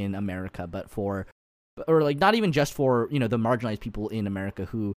person in America, but not even just for, the marginalized people in America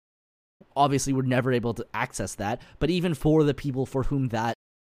who obviously were never able to access that, but even for the people for whom that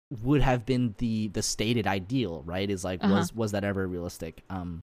would have been the stated ideal, right? Is like, was that ever realistic?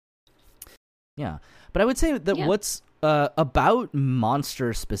 Yeah. But I would say that what's about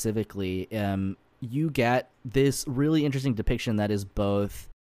Monster specifically, you get this really interesting depiction that is both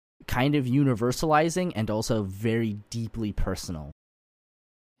kind of universalizing and also very deeply personal.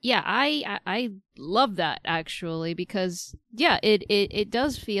 Yeah, I love that, actually, because it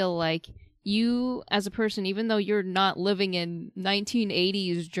does feel like you as a person, even though you're not living in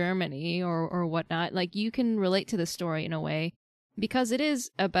 1980s Germany or whatnot, like you can relate to the story in a way, because it is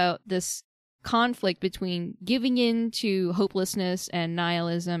about this conflict between giving in to hopelessness and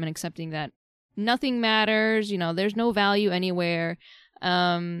nihilism and accepting that nothing matters, there's no value anywhere,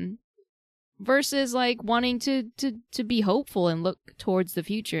 versus like wanting to be hopeful and look towards the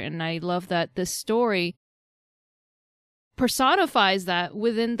future. And I love that this story personifies that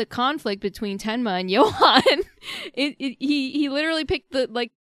within the conflict between Tenma and Johan. He literally picked the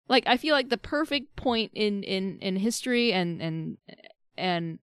like I feel like the perfect point in history and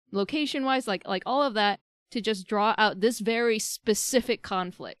location wise, like all of that, to just draw out this very specific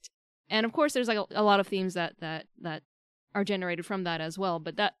conflict. And of course, there's like a lot of themes that are generated from that as well.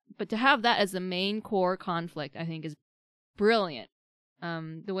 But to have that as the main core conflict, I think, is brilliant.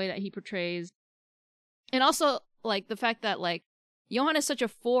 The way that he portrays, and also like the fact that like Johan is such a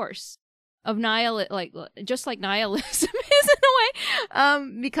force of just like nihilism is in a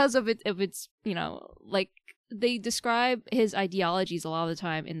way, because of its like they describe his ideologies a lot of the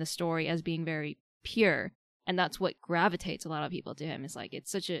time in the story as being very pure, and that's what gravitates a lot of people to him. It's like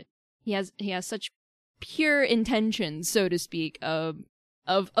it's such a he has such pure intentions, so to speak, of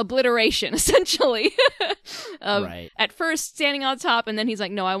obliteration, essentially. Right. At first standing on top, and then he's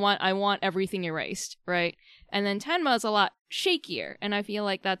like, no, I want everything erased, right? And then Tenma is a lot shakier, and I feel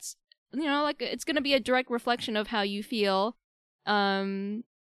like that's, like it's going to be a direct reflection of how you feel, how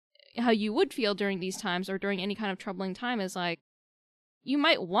you would feel during these times or during any kind of troubling time. Is like, you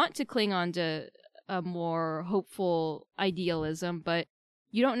might want to cling on to a more hopeful idealism, but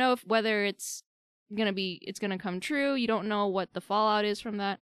you don't know whether it's gonna come true. You don't know what the fallout is from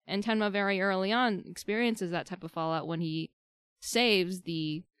that. And Tenma very early on experiences that type of fallout when he saves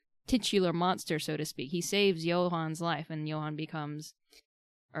the titular monster, so to speak. He saves Johan's life, and Johan becomes,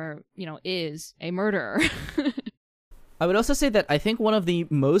 is a murderer. I would also say that I think one of the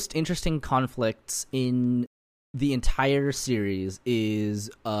most interesting conflicts in the entire series is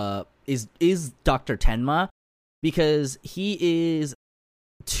Dr. Tenma, because he is,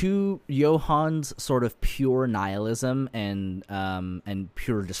 to Johan's sort of pure nihilism and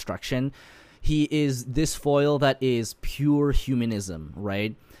pure destruction, he is this foil that is pure humanism,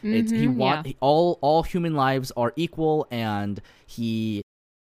 right? All human lives are equal, and he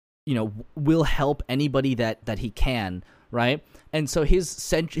will help anybody that he can, right? And so his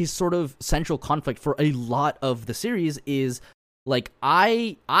sort of central conflict for a lot of the series is like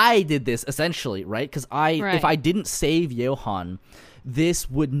I did this essentially, right? Because if I didn't save Johan, this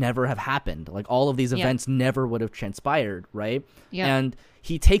would never have happened. Like all of these events never would have transpired, right? And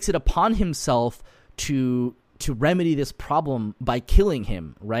he takes it upon himself to remedy this problem by killing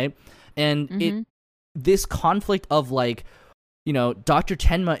him, right? And this conflict of like, you know, Dr.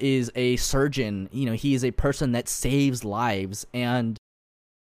 Tenma is a surgeon, you know, he is a person that saves lives, and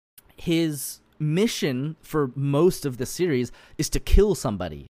his mission for most of the series is to kill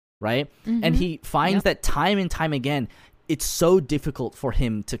somebody, right? And he finds that time and time again, it's so difficult for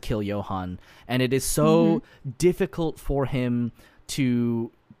him to kill Johan, and it is so difficult for him to,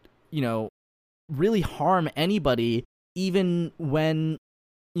 you know, really harm anybody, even when,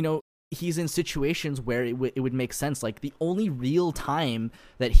 you know, he's in situations where it would make sense. Like the only real time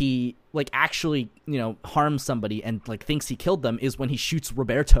that he like actually, you know, harms somebody and like thinks he killed them is when he shoots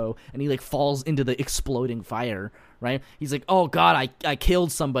Roberto and he like falls into the exploding fire, right? He's like, oh god, I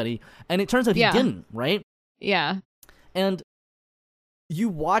killed somebody, and it turns out he didn't, right? And you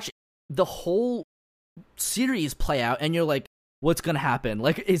watch the whole series play out and you're like, what's gonna happen?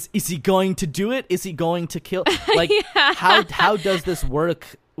 Like, is he going to do it? Is he going to kill? Like, how does this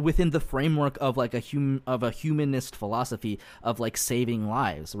work within the framework of like a humanist philosophy of like saving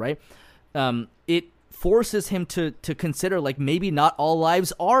lives, right? It forces him to consider like maybe not all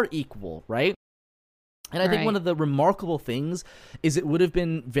lives are equal, right? And I think one of the remarkable things is it would have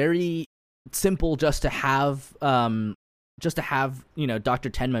been very simple just to have you know, Dr.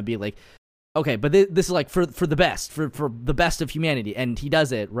 Tenma be like, okay, but this is like for the best, for the best of humanity, and he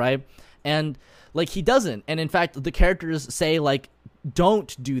does it, right? And like he doesn't, and in fact the characters say like,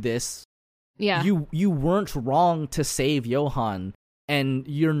 don't do this. You weren't wrong to save Johan, and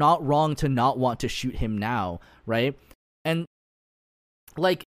you're not wrong to not want to shoot him now, right? And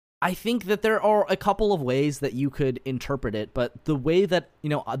like I think that there are a couple of ways that you could interpret it, but the way that, you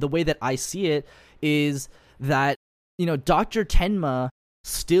know, the way that I see it is that, you know, Dr. Tenma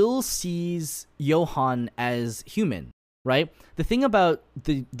still sees Johan as human, right? The thing about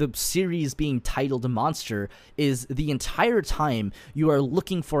the series being titled Monster is the entire time you are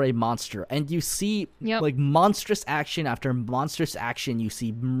looking for a monster, and you see like monstrous action after monstrous action. You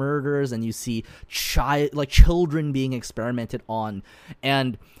see murders, and you see children being experimented on,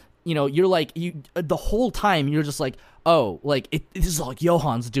 and you know, you're like, the whole time you're just like, oh, like this is like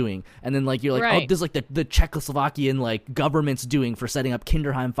Johan's doing, and then like you're like, oh, this is like the Czechoslovakian like government's doing for setting up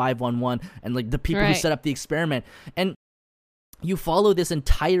Kinderheim 511, and like the people who set up the experiment, and you follow this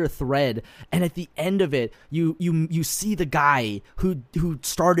entire thread, and at the end of it, you see the guy who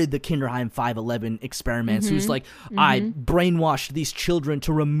started the Kinderheim 511 experiments, who's like, I brainwashed these children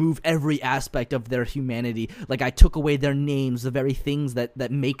to remove every aspect of their humanity. Like I took away their names, the very things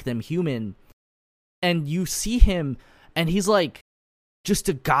that make them human. And you see him, and he's like just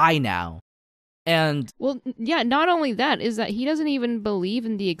a guy now. And not only that, is that he doesn't even believe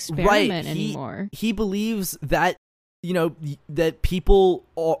in the experiment anymore. He believes that, you know, that people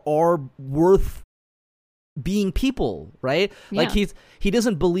are worth being people, right? Like he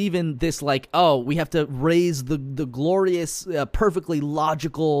doesn't believe in this like, oh, we have to raise the glorious, perfectly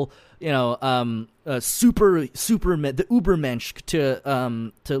logical, you know, the Ubermensch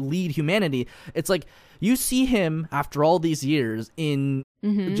to lead humanity. It's like you see him after all these years in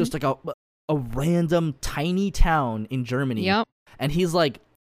just like a random tiny town in Germany, and he's like,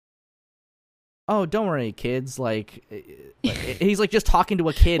 oh, don't worry, kids. Like he's like just talking to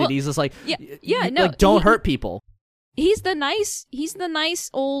a kid, and he's just like, like, don't hurt people. He's the nice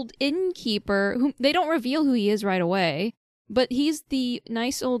old innkeeper who they don't reveal who he is right away, but he's the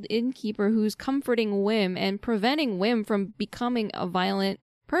nice old innkeeper who's comforting Wim and preventing Wim from becoming a violent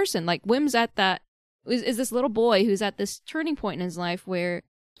person. Like Wim's at that is this little boy who's at this turning point in his life where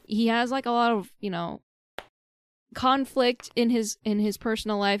he has like a lot of, you know, conflict in his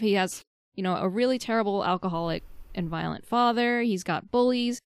personal life. He has, you know, a really terrible alcoholic and violent father. He's got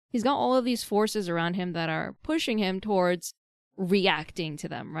bullies. He's got all of these forces around him that are pushing him towards reacting to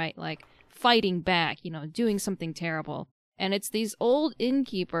them, right? Like fighting back, you know, doing something terrible. And it's this old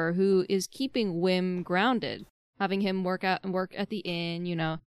innkeeper who is keeping Wim grounded, having him work at the inn, you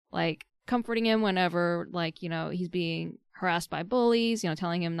know, like comforting him whenever, like, you know, he's being harassed by bullies, you know,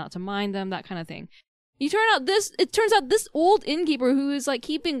 telling him not to mind them, that kind of thing. It turns out this old innkeeper who is like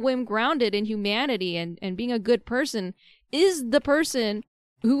keeping Wim grounded in humanity and being a good person is the person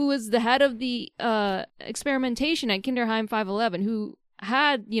who was the head of the experimentation at Kinderheim 511, who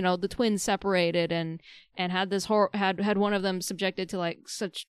had, you know, the twins separated and had this had one of them subjected to like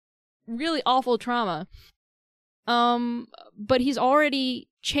such really awful trauma. But he's already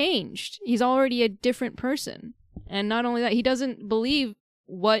changed. He's already a different person. And not only that, he doesn't believe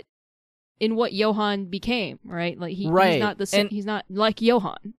what Johan became, right? Like he's not he's not like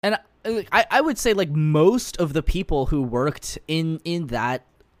Johan. And I would say like most of the people who worked in that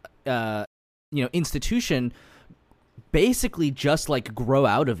institution basically just like grow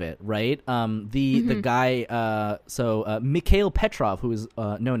out of it, right? The guy Mikhail Petrov, who is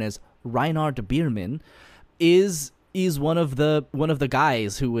known as Reinhard Biermann, is one of the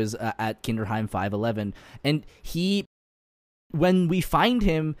guys who was at Kinderheim 511, and he, when we find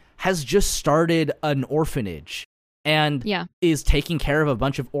him, has just started an orphanage and is taking care of a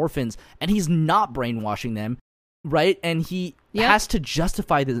bunch of orphans, and he's not brainwashing them, right? And he has to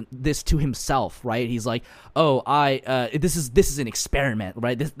justify this to himself, right? He's like, oh, this is an experiment,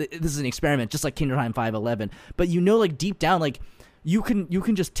 right? This is an experiment, just like Kinderheim 511. But like deep down, like you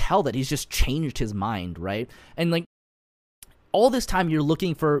can just tell that he's just changed his mind, right? And like all this time you're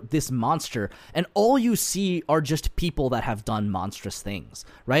looking for this monster, and all you see are just people that have done monstrous things,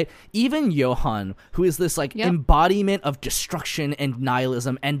 right? Even Johan, who is this like embodiment of destruction and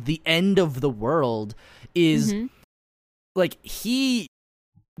nihilism and the end of the world, is like, he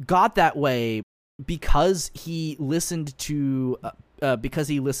got that way because he listened to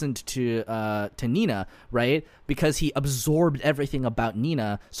Nina, right? Because he absorbed everything about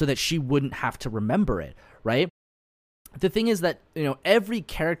Nina so that she wouldn't have to remember it, right? The thing is that, every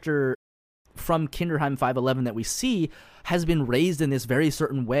character from Kinderheim 511 that we see has been raised in this very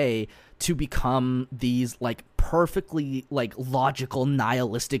certain way to become these like perfectly like logical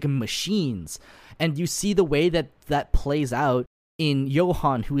nihilistic machines. And you see the way that plays out in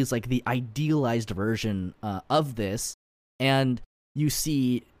Johan, who is like the idealized version of this. And you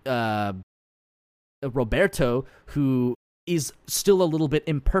see Roberto, who is still a little bit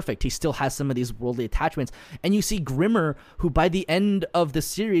imperfect. He still has some of these worldly attachments. And you see Grimmer, who by the end of the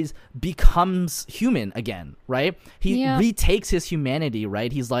series becomes human again, right? He retakes his humanity,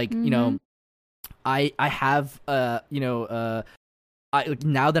 right? He's like, I have, now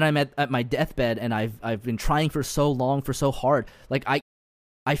that I'm at my deathbed and I've been trying for so long, for so hard, like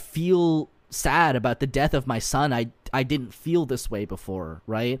I feel sad about the death of my son. I didn't feel this way before,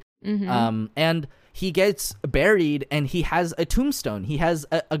 right? And he gets buried, and he has a tombstone. He has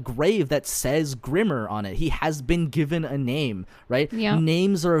a grave that says Grimmer on it. He has been given a name, right? Yeah.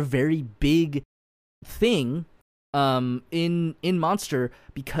 Names are a very big thing in Monster,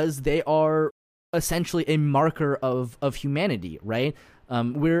 because they are essentially a marker of humanity, right?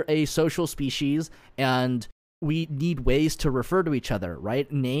 We're a social species, and we need ways to refer to each other,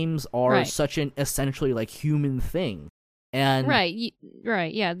 right? Names are such an essentially like human thing. And right,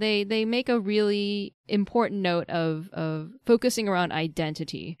 yeah. They make a really important note of focusing around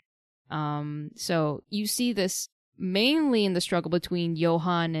identity. So you see this mainly in the struggle between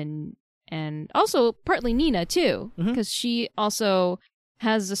Johan and also partly Nina too, because she also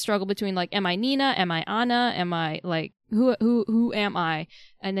has a struggle between like, am I Nina? Am I Anna? Am I like who am I?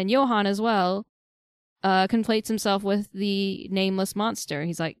 And then Johan as well conflates himself with the nameless monster.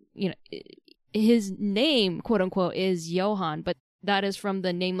 He's like, his name, quote unquote, is Johan, but that is from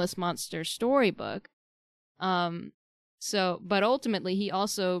the Nameless Monster storybook. But ultimately he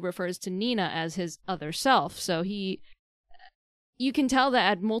also refers to Nina as his other self. So you can tell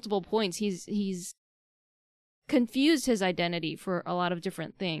that at multiple points he's confused his identity for a lot of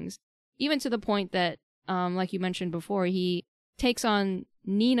different things, even to the point that, like you mentioned before, he takes on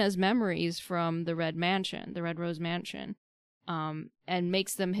Nina's memories from the Red Rose Mansion, and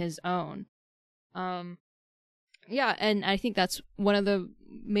makes them his own. And I think that's one of the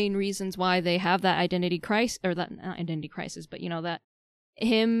main reasons why they have that identity crisis, or that not identity crisis, but that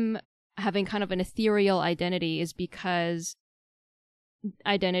him having kind of an ethereal identity is because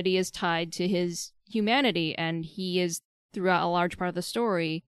identity is tied to his humanity, and he is, throughout a large part of the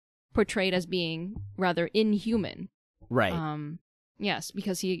story, portrayed as being rather inhuman. Right. Yes,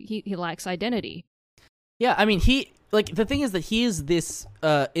 because he lacks identity. Yeah, I mean, the thing is that he is this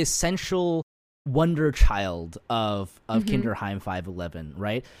essential wonder child of Kinderheim 511,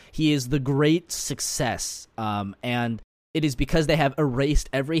 right? He is the great success, and it is because they have erased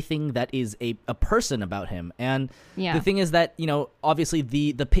everything that is a person about him. And the thing is that, obviously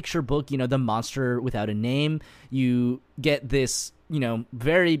the picture book, the monster without a name, you get this,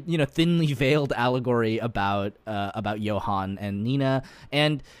 very, thinly veiled allegory about Johan and Nina.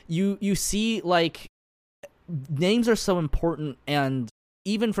 And you see, like, names are so important, and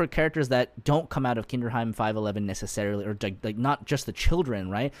even for characters that don't come out of Kinderheim 511 necessarily, or like not just the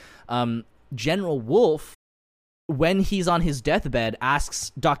children, right? General Wolf when he's on his deathbed,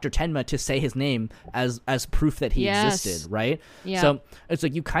 asks Dr. Tenma to say his name as proof that he existed, right? Yeah. So it's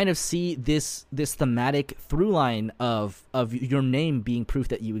like you kind of see this thematic through line of your name being proof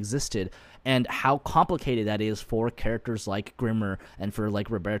that you existed, and how complicated that is for characters like Grimmer and for like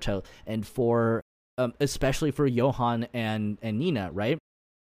Roberto and for especially for Johann and Nina, right?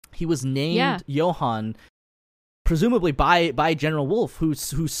 He was named Johann presumably by General Wolf, who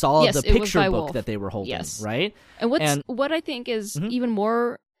saw the picture book Wolf. That they were holding, right? And what I think is even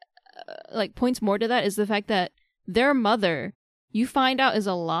more, points more to that is the fact that their mother, you find out, is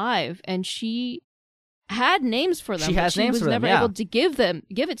alive, and she had names for them. She was never able to give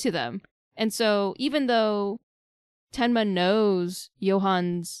it to them. And so even though Tenma knows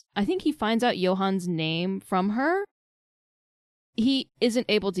I think he finds out Johann's name from her, he isn't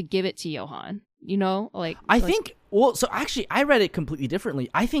able to give it to Johann. You know, so actually, I read it completely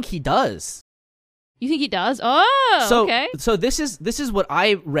differently. I think he does. You think he does? Oh, okay. So this is what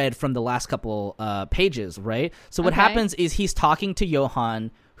I read from the last couple pages, right? So what happens is he's talking to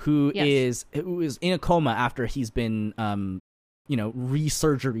Johann, who is in a coma after he's been,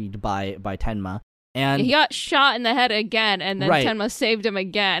 resurgeried by Tenma. And he got shot in the head again, and then Tenma saved him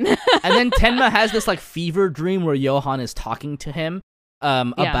again. And then Tenma has this fever dream where Johann is talking to him.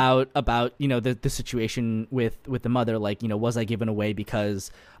 About the situation with the mother, was I given away because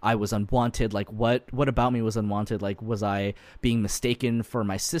I was unwanted? What about me was unwanted? Was I being mistaken for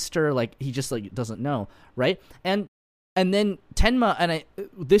my sister? He just doesn't know, right? And then Tenma,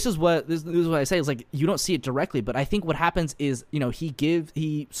 this is what I say is you don't see it directly, but I think what happens is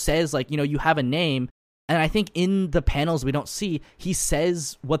he says you have a name. And I think in the panels we don't see, he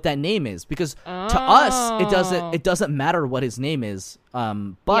says what that name is, because to us it doesn't matter what his name is.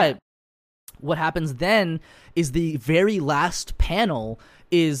 But what happens then is the very last panel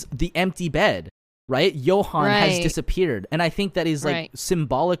is the empty bed, right? Johann has disappeared, and I think that is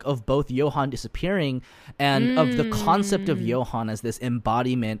symbolic of both Johann disappearing and of the concept of Johann as this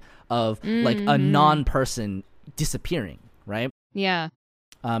embodiment of a non-person disappearing, right? Yeah.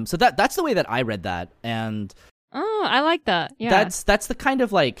 So that's the way that I read that, and I like that. Yeah, that's the kind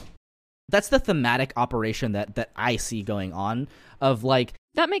of that's the thematic operation that I see going on of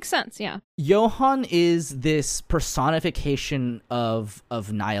that makes sense. Yeah, Johann is this personification of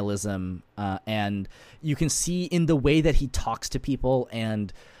nihilism, and you can see in the way that he talks to people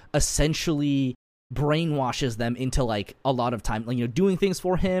and essentially brainwashes them into a lot of time doing things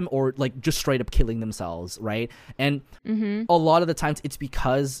for him or just straight up killing themselves, right? And a lot of the times it's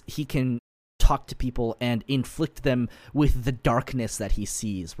because he can talk to people and inflict them with the darkness that he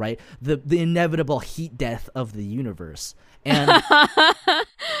sees, right? The inevitable heat death of the universe. And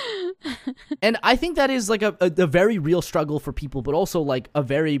and I think that is a very real struggle for people, but also a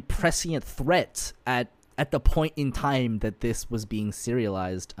very prescient threat at the point in time that this was being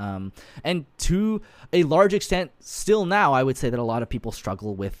serialized. And to a large extent, still now, I would say that a lot of people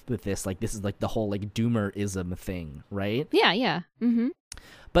struggle with this. This is the whole doomerism thing, right? Yeah, yeah. Mm-hmm.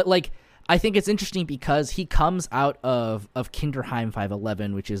 But I think it's interesting because he comes out of Kinderheim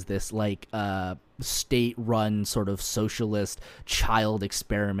 511, which is this state-run sort of socialist child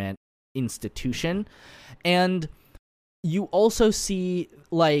experiment institution. And you also see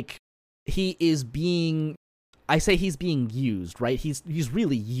he is being, I say he's being used, right? He's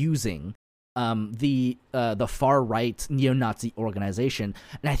really using the far right neo-Nazi organization,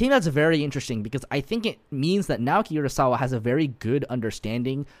 and I think that's very interesting because I think it means that Naoki Urasawa has a very good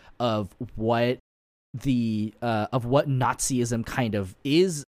understanding of what Nazism kind of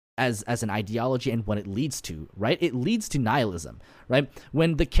is as an ideology and what it leads to, right? It leads to nihilism, right?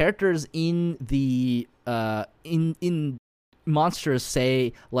 When the characters in the in Monsters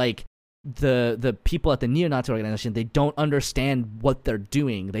say the people at the neo-Nazi organization, they don't understand what they're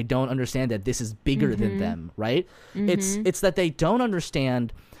doing. They don't understand that this is bigger than them, right? It's that they don't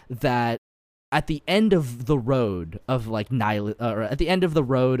understand that at the end of the road of or at the end of the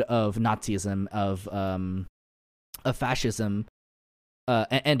road of Nazism, of fascism,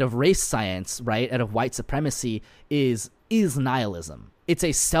 and of race science, right, and of white supremacy is nihilism. It's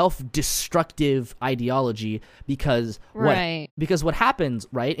a self-destructive ideology because what happens,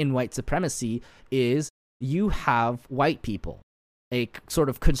 right, in white supremacy is you have white people, a sort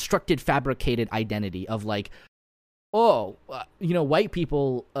of constructed, fabricated identity of white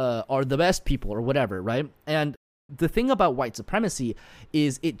people are the best people or whatever, right? And the thing about white supremacy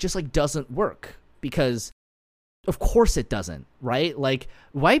is it just doesn't work because of course it doesn't, right?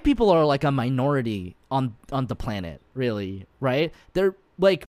 White people are a minority on the planet, really, right? They're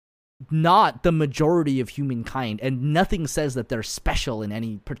not the majority of humankind, and nothing says that they're special in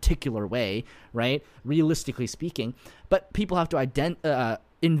any particular way, right? Realistically speaking, but people have to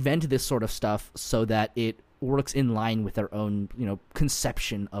invent this sort of stuff so that it works in line with their own,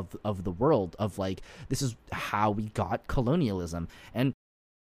 conception of the world, of like, this is how we got colonialism. And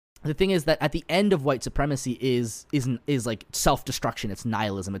the thing is that at the end of white supremacy is like self-destruction. It's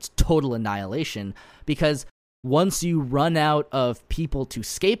nihilism. It's total annihilation, because once you run out of people to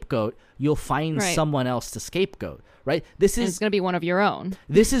scapegoat, you'll find someone else to scapegoat, right? This is it's going to be one of your own.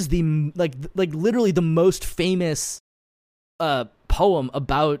 This is the like literally the most famous poem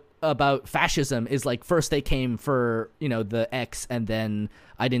about fascism is like, first they came for, the X, and then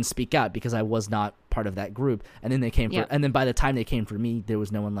I didn't speak out because I was not part of that group, and then they came for, and then by the time they came for me, there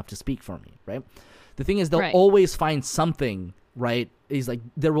was no one left to speak for me, right? The thing is, they'll always find something, right? Is like,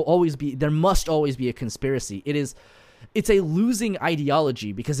 there must always be a conspiracy. It's a losing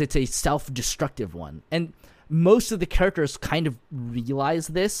ideology because it's a self-destructive one, and most of the characters kind of realize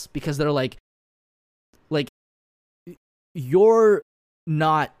this, because they're like you're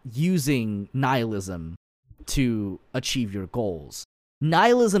not using nihilism to achieve your goals.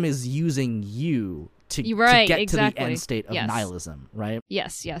 Nihilism is using you to get to the end state of nihilism, right?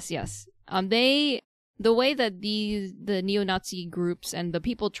 Yes. The way that the neo-Nazi groups and the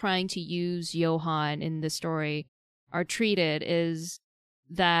people trying to use Johann in the story are treated is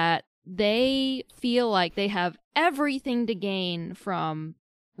that they feel like they have everything to gain from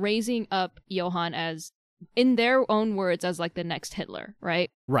raising up Johann as, in their own words, as like the next Hitler,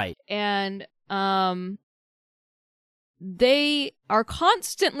 right? Right. And they are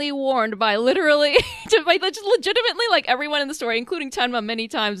constantly warned by legitimately like everyone in the story, including Tenma many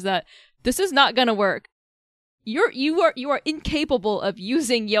times, that this is not gonna work. You are incapable of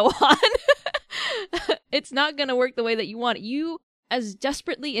using Johann. It's not gonna work the way that you want it. You, as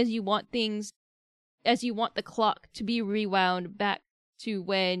desperately as you want things, as you want the clock to be rewound back to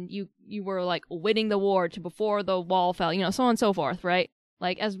when you were like winning the war, to before the wall fell, so on and so forth, right?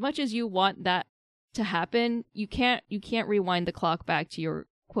 Like, as much as you want that to happen, you can't rewind the clock back to your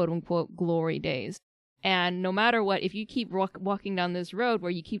quote unquote glory days. And no matter what, if you keep walking down this road where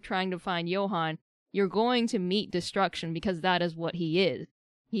you keep trying to find Johann, you're going to meet destruction, because that is what he is.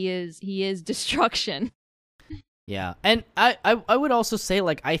 He is destruction. Yeah, and I would also say,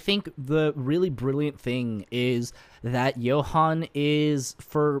 like, I think the really brilliant thing is that Johann is,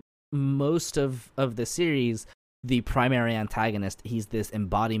 for most of the series, the primary antagonist. He's this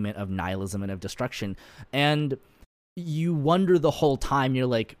embodiment of nihilism and of destruction, and you wonder the whole time, you're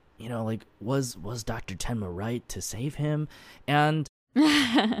like, was Dr. Tenma right to save him? And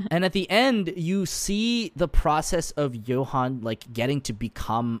and at the end, you see the process of Johann, like, getting to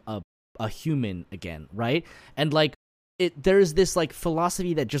become a human again, right? And like, there's this like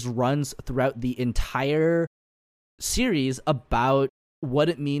philosophy that just runs throughout the entire series about what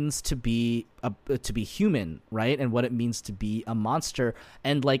it means to be human, right? And what it means to be a monster.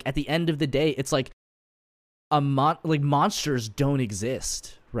 And like, at the end of the day, it's like monsters don't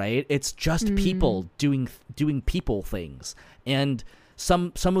exist, right? It's just people doing people things, and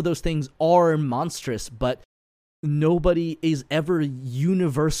some of those things are monstrous, but nobody is ever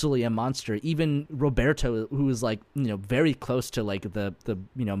universally a monster. Even Roberto, who is like, very close to like the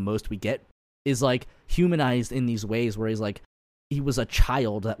most we get, is like humanized in these ways where he's like, he was a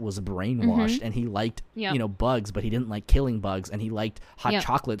child that was brainwashed, and he liked bugs, but he didn't like killing bugs, and he liked hot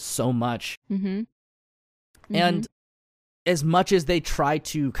chocolate so much. And as much as they try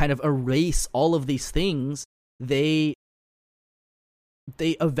to kind of erase all of these things, they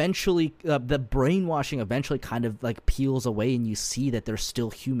eventually, the brainwashing eventually kind of like peels away, and you see that there's still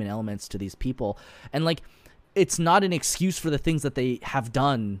human elements to these people. And like, it's not an excuse for the things that they have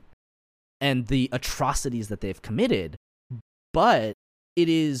done and the atrocities that they've committed, but it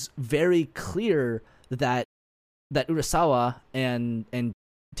is very clear that Urasawa and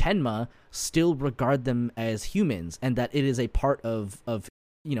Tenma still regard them as humans, and that it is a part of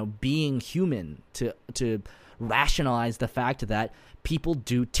being human to rationalize the fact that people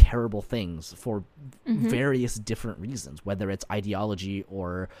do terrible things for various different reasons, whether it's ideology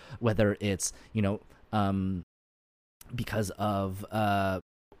or whether it's because of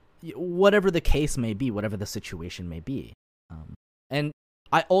whatever the case may be, whatever the situation may be. And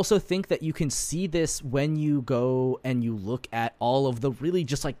I also think that you can see this when you go and you look at all of the really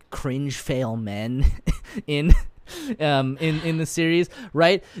just like cringe fail men in the series,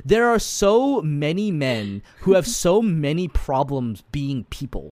 right? There are so many men who have so many problems being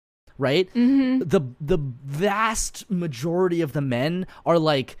people, right? The vast majority of the men are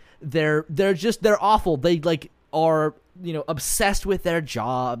like, they're awful. They like are obsessed with their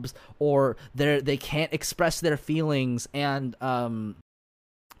jobs, or they can't express their feelings. And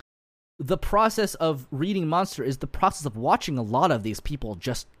the process of reading Monster is the process of watching a lot of these people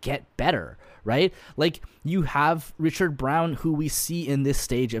just get better, right? Like, you have Richard Brown, who we see in this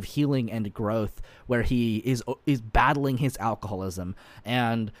stage of healing and growth, where he is battling his alcoholism,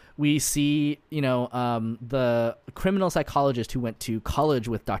 and we see the criminal psychologist who went to college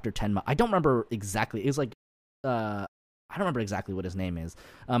with Dr. Tenma. I don't remember exactly. It was like I don't remember exactly what his name is,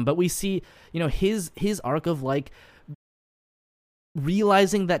 but we see his arc of like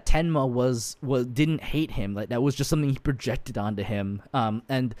realizing that Tenma was didn't hate him, like that was just something he projected onto him,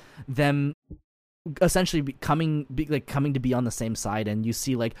 and them essentially coming to be on the same side. And you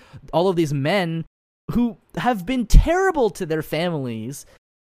see like all of these men who have been terrible to their families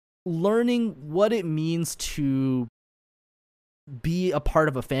learning what it means to be a part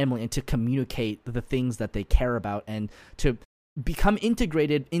of a family and to communicate the things that they care about and to become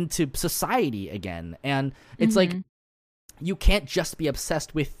integrated into society again. And it's like, you can't just be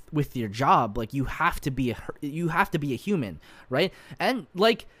obsessed with your job. Like, you have to be a human, right? And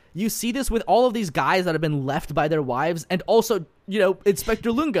like, you see this with all of these guys that have been left by their wives, and also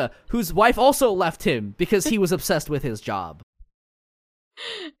Inspector Lunga, whose wife also left him because he was obsessed with his job.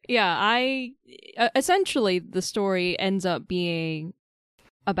 Yeah, essentially the story ends up being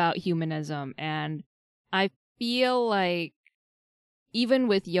about humanism, and I feel like even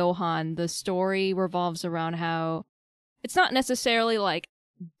with Johan, the story revolves around how it's not necessarily like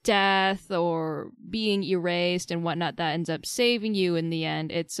death or being erased and whatnot that ends up saving you in the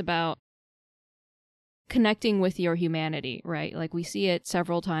end. It's about connecting with your humanity, right? Like, we see it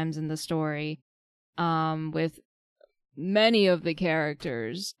several times in the story, with many of the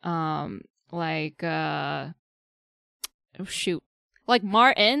characters, like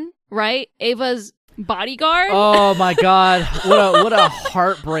Martin, right? Ava's bodyguard. Oh my god, what a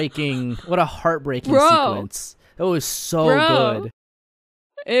heartbreaking sequence. It was so good.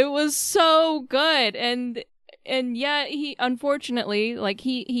 It was so good. And yet he, unfortunately, like,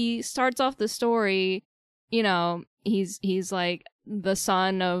 he starts off the story, he's like the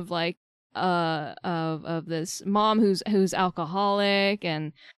son of like of this mom who's alcoholic,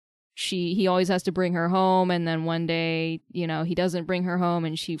 and he always has to bring her home, and then one day, he doesn't bring her home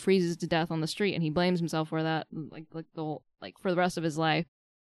and she freezes to death on the street, and he blames himself for that, like the whole, like, for the rest of his life,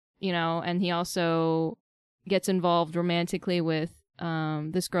 and he also gets involved romantically with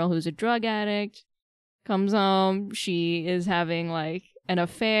this girl who's a drug addict. Comes home, she is having like an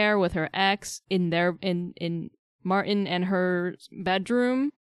affair with her ex in Martin and her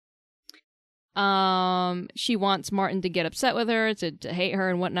bedroom. She wants Martin to get upset with her, to hate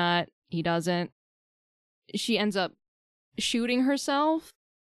her and whatnot. He doesn't. She ends up shooting herself,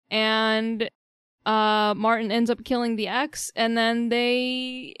 and Martin ends up killing the ex, and then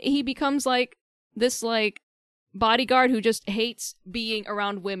he becomes like this like bodyguard who just hates being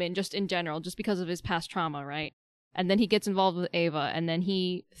around women just in general, just because of his past trauma, right? And then he gets involved with Ava, and then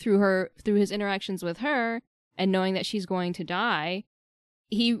he, through his interactions with her, and knowing that she's going to die,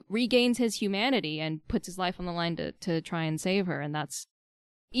 he regains his humanity and puts his life on the line to try and save her. And that's,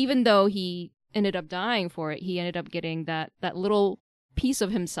 even though he ended up dying for it, he ended up getting that little piece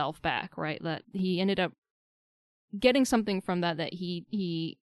of himself back, right? That he ended up getting something from that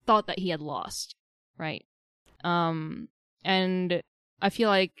he thought that he had lost, right? And I feel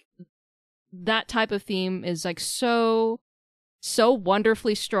like that type of theme is like so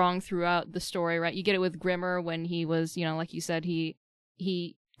wonderfully strong throughout the story, right? You get it with Grimmer when he was, like you said, he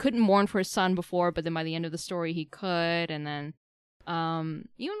couldn't mourn for his son before, but then by the end of the story he could. And then even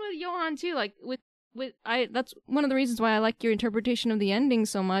with Johan too, like that's one of the reasons why I like your interpretation of the ending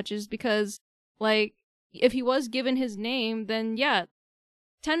so much, is because, like, if he was given his name, then yeah,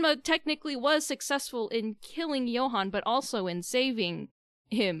 Tenma technically was successful in killing Johan, but also in saving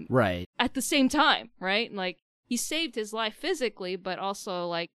him, right, at the same time, right? Like, he saved his life physically, but also,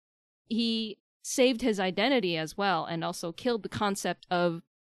 like, he saved his identity as well, and also killed the concept of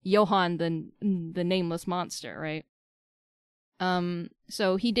Johan, the nameless monster, right?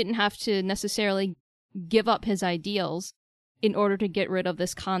 So he didn't have to necessarily give up his ideals in order to get rid of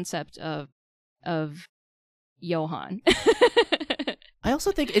this concept of Johan. I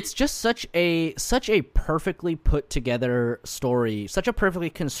also think it's just such a perfectly put together story, such a perfectly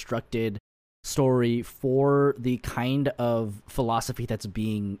constructed story for the kind of philosophy that's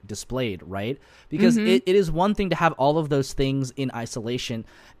being displayed, right? Because it is one thing to have all of those things in isolation,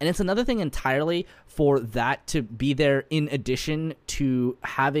 and it's another thing entirely for that to be there in addition to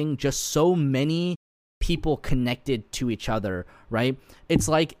having just so many people connected to each other, right? It's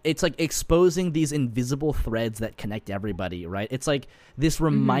like exposing these invisible threads that connect everybody, right? It's like this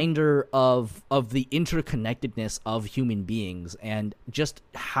reminder of the interconnectedness of human beings, and just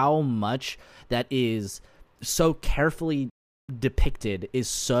how much that is so carefully depicted is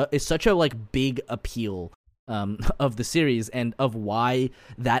such a like big appeal of the series, and of why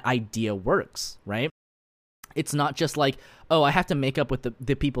that idea works, right? It's not just like, oh, I have to make up with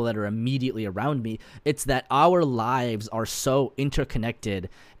the people that are immediately around me. It's that our lives are so interconnected,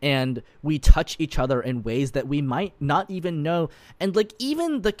 and we touch each other in ways that we might not even know. And like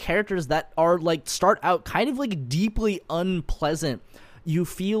even the characters that are like start out kind of like deeply unpleasant, you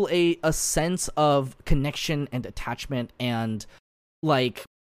feel a sense of connection and attachment, and like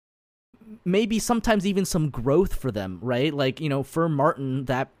maybe sometimes even some growth for them, right? Like, you know, for Martin,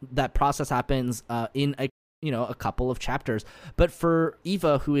 that process happens in a couple of chapters, but for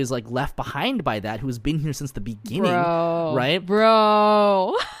Eva, who is like left behind by that, who's been here since the beginning, right,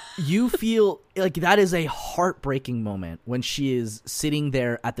 bro, you feel like that is a heartbreaking moment when she is sitting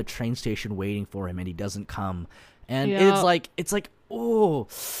there at the train station waiting for him and he doesn't come, and it's like oh,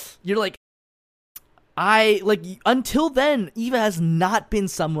 you're like, until then, Eva has not been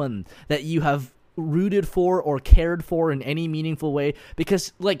someone that you have rooted for or cared for in any meaningful way,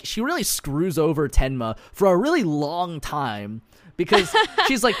 because like she really screws over Tenma for a really long time, because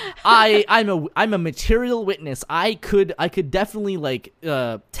she's like, I'm a material witness. I could definitely like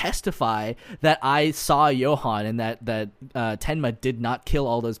testify that I saw Johan and that Tenma did not kill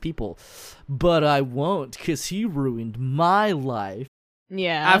all those people, but I won't, because he ruined my life.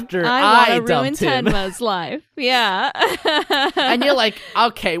 Yeah, after I ruined dumped him. Tenma's life. Yeah. And you're like,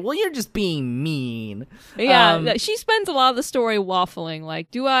 okay, well, you're just being mean. Yeah, she spends a lot of the story waffling. Like,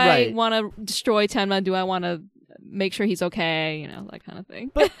 do I want to destroy Tenma? Do I want to make sure he's okay? You know, that kind of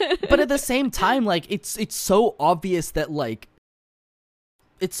thing. But at the same time, like, it's so obvious that, like,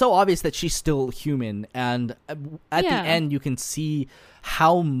 it's so obvious that she's still human, and at the end you can see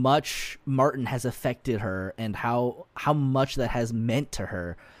how much Martin has affected her, and how much that has meant to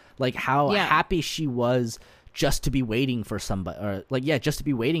her, like how happy she was just to be waiting for somebody, or like just to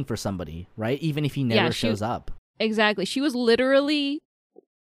be waiting for somebody, right? Even if he never shows up. Exactly. She was literally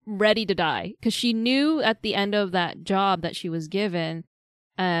ready to die, because she knew at the end of that job that she was given,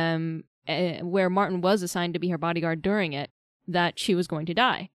 where Martin was assigned to be her bodyguard during it, that she was going to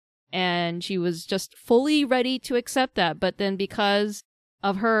die. And she was just fully ready to accept that. But then because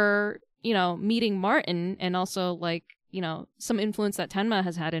of her, you know, meeting Martin, and also like, you know, some influence that Tenma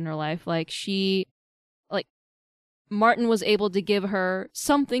has had in her life, like Martin was able to give her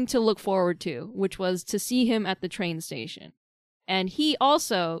something to look forward to, which was to see him at the train station. And he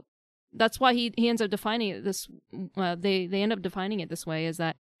also, that's why he ends up defining it this, they end up defining it this way, is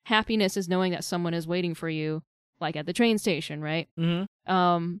that happiness is knowing that someone is waiting for you, like at the train station, right?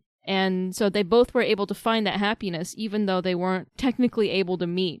 Mm-hmm. And so they both were able to find that happiness, even though they weren't technically able to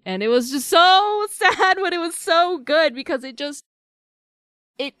meet. And it was just so sad, but it was so good, because it just,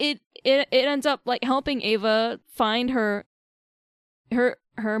 it ends up like helping Eva find her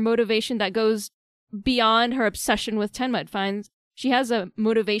motivation that goes beyond her obsession with Tenma. She has a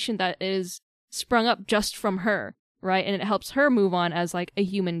motivation that is sprung up just from her, right? And it helps her move on as like a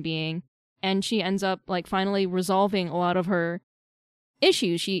human being. And she ends up like finally resolving a lot of her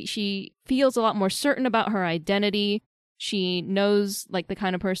issues. She feels a lot more certain about her identity. She knows like the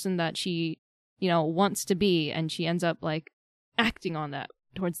kind of person that she, you know, wants to be, and she ends up like acting on that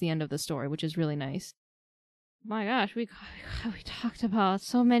towards the end of the story, which is really nice. My gosh, we talked about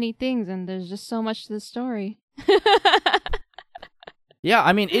so many things, and there's just so much to the story. Yeah,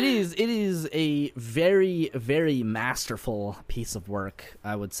 I mean, it is a very, very masterful piece of work,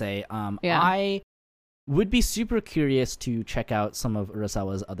 I would say. I would be super curious to check out some of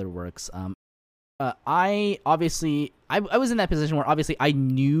Urasawa's other works. I was in that position where obviously I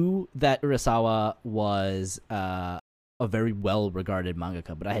knew that Urasawa was a very well-regarded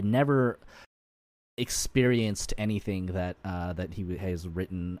mangaka, but I had never experienced anything that he has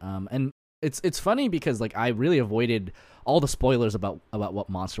written. And it's funny because like I really avoided all the spoilers about what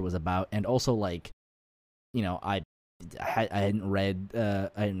Monster was about, and also like, you know, I hadn't read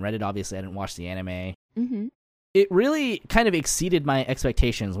it. Obviously, I didn't watch the anime. Mm-hmm. It really kind of exceeded my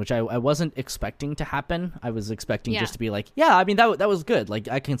expectations, which I wasn't expecting to happen. I was expecting just to be like, yeah, I mean that was good. Like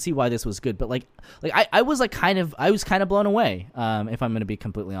I can see why this was good, but like I was kind of blown away. If I'm going to be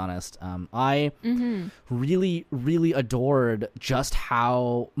completely honest, I really, really adored just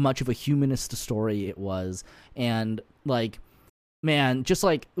how much of a humanist story it was, and like, man, just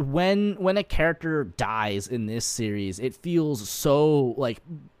like when a character dies in this series, it feels so like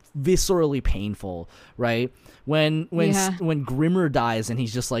viscerally painful, right? When Yeah. when Grimmer dies and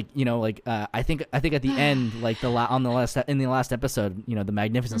he's just like, I think at the end, like in the last episode, the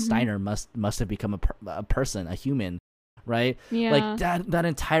Magnificent Steiner must have become a person, a human, right? Yeah. Like that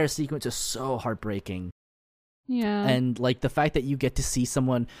entire sequence is so heartbreaking. Yeah. And like the fact that you get to see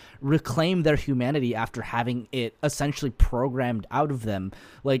someone reclaim their humanity after having it essentially programmed out of them,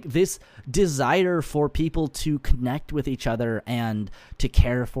 like this desire for people to connect with each other and to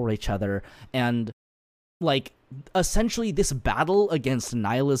care for each other, and like essentially this battle against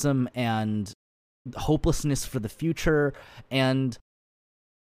nihilism and hopelessness for the future and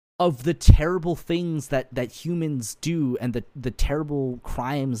of the terrible things that humans do and the terrible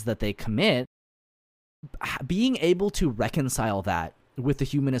crimes that they commit. Being able to reconcile that with the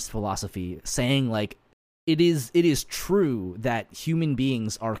humanist philosophy, saying like it is true that human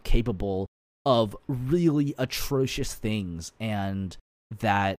beings are capable of really atrocious things, and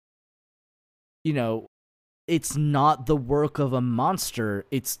that it's not the work of a monster,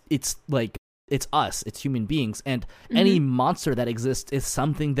 it's like it's us, it's human beings, and any monster that exists is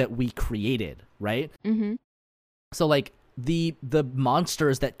something that we created, right? So like the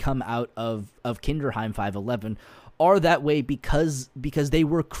monsters that come out of Kinderheim 511 are that way because they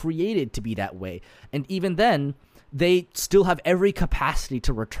were created to be that way, and even then they still have every capacity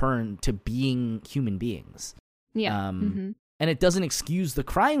to return to being human beings. And it doesn't excuse the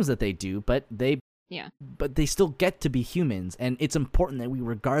crimes that they do, but they still get to be humans, and it's important that we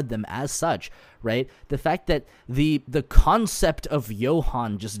regard them as such, right? The fact that the concept of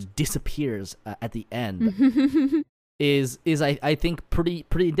Johann just disappears at the end is I think pretty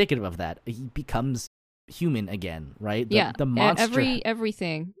indicative of that. He becomes human again, right? The monster,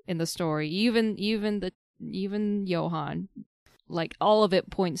 everything in the story, even Johann, like all of it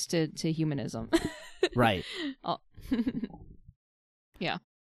points to humanism. Right. Yeah.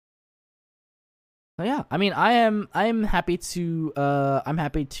 So yeah, I mean, I'm happy to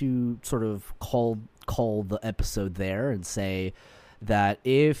sort of call the episode there and say that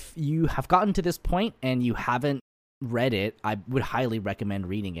if you have gotten to this point and you haven't read it, I would highly recommend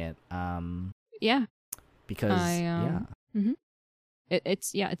reading it. Because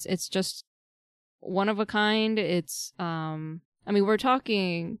it's just one of a kind. It's I mean, we're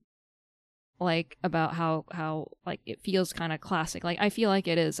talking like about how like it feels kind of classic. Like I feel like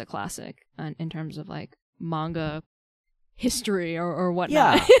it is a classic in terms of like manga history or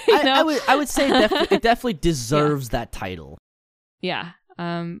whatnot. Yeah, I would say it definitely deserves that title. Yeah.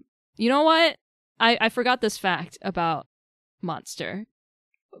 You know what? I forgot this fact about Monster,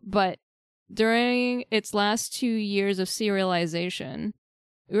 but during its last 2 years of serialization,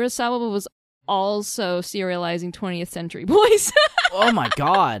 Urasawa was also serializing 20th Century Boys. Oh my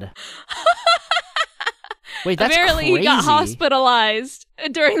god. Wait, that's apparently crazy. He got hospitalized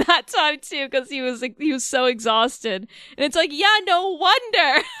during that time too because he was so exhausted, and it's like, yeah, no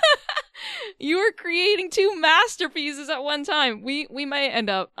wonder. You were creating 2 masterpieces at one time. We might end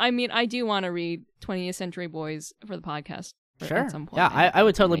up. I mean, I do want to read 20th Century Boys for the podcast. Sure. At some point. Yeah, I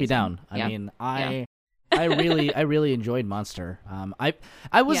would totally be down. Yeah. I mean, I really enjoyed Monster.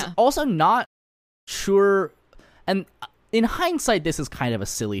 I was also not sure, and in hindsight, this is kind of a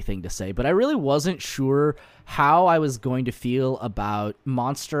silly thing to say, but I really wasn't sure how I was going to feel about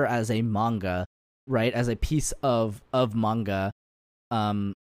Monster as a manga, right? As a piece of manga.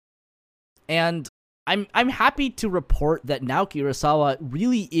 And I'm happy to report that Naoki Urasawa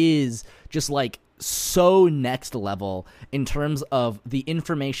really is just like so next level in terms of the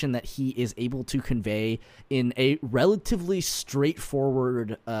information that he is able to convey in a relatively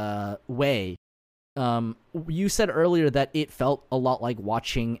straightforward way. You said earlier that it felt a lot like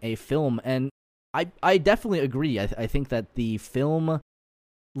watching a film, and I definitely agree. I think that the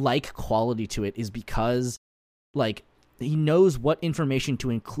film-like quality to it is because, like, he knows what information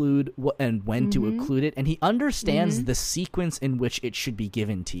to include and when to include it, and he understands the sequence in which it should be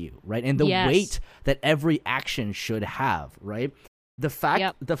given to you, right? And the weight that every action should have, right? The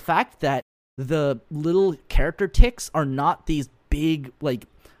fact that the little character ticks are not these big, like,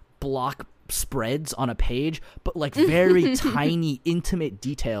 block spreads on a page, but like very tiny, intimate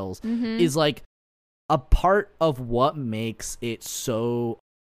details is like a part of what makes it so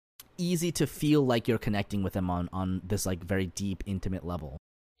easy to feel like you're connecting with them on this like very deep, intimate level.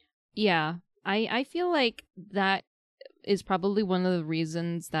 Yeah, I feel like that is probably one of the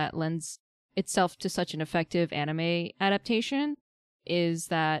reasons that lends itself to such an effective anime adaptation, is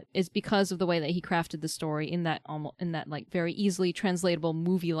because of the way that he crafted the story in that like very easily translatable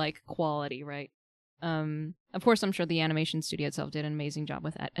movie-like quality, right? Of course, I'm sure the animation studio itself did an amazing job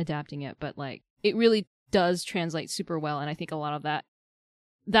with adapting it, but like it really does translate super well, and I think a lot of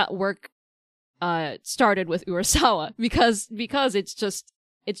that work started with Urasawa because it's just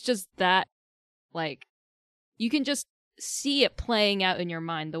that, like, you can just see it playing out in your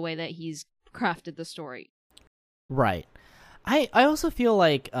mind the way that he's crafted the story. Right. I also feel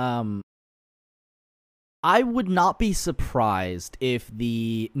like I would not be surprised if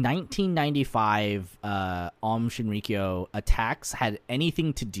the 1995 Shinrikyo attacks had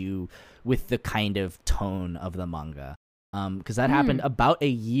anything to do with the kind of tone of the manga. Because that happened about a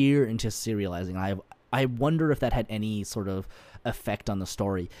year into serializing. I wonder if that had any sort of effect on the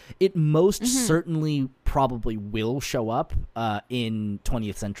story. It most certainly probably will show up in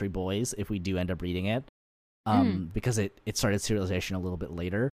 20th Century Boys if we do end up reading it. Because it started serialization a little bit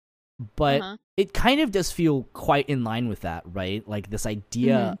later. But it kind of does feel quite in line with that, right? Like this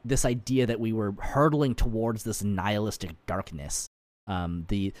idea that we were hurtling towards this nihilistic darkness,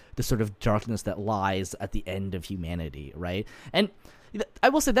 the sort of darkness that lies at the end of humanity, right? And I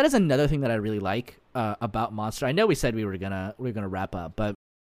will say that is another thing that I really like about Monster. I know we said we were gonna wrap up, but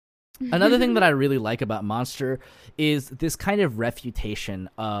another thing that I really like about Monster is this kind of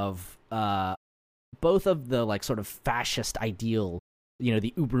refutation of both of the like sort of fascist ideal, you know,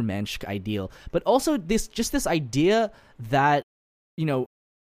 the Ubermensch ideal, but also this idea that, you know,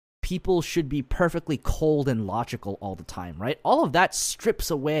 people should be perfectly cold and logical all the time, right? All of that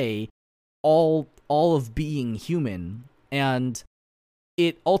strips away all of being human, and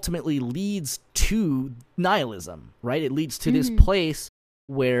it ultimately leads to nihilism, right? It leads to this place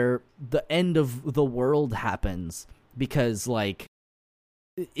where the end of the world happens because, like,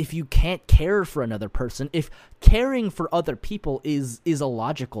 if you can't care for another person, if caring for other people is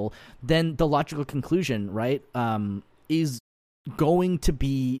illogical, then the logical conclusion, right, is going to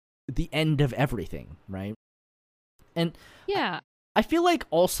be the end of everything, right? And yeah, I feel like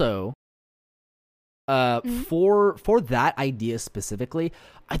also for that idea specifically,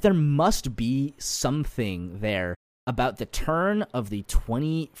 there must be something there about the turn of the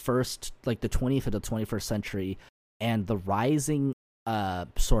 21st, like the 20th or the 21st century, and the rising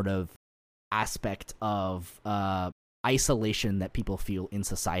sort of aspect of isolation that people feel in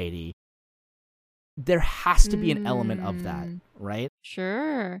society. There has to be an element of that, right?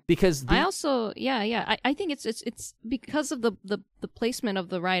 Sure. Because I also, I think it's because of the placement of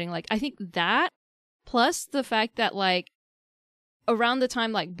the writing. Like, I think that plus the fact that, like, around the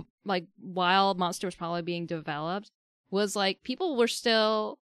time like while Monster was probably being developed, was like people were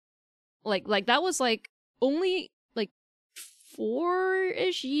still like that was like only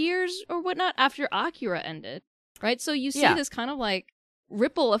 4-ish years or whatnot after Akira ended, right? So you see this kind of like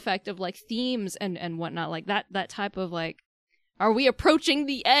ripple effect of like themes and whatnot, like that type of like, are we approaching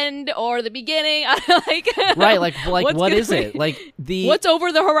the end or the beginning? Like, right, like what is it? Like what's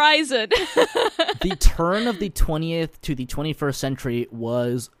over the horizon? The turn of the 20th to the 21st century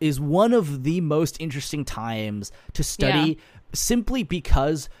is one of the most interesting times to study, simply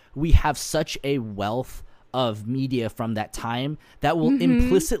because we have such a wealth of media from that time that will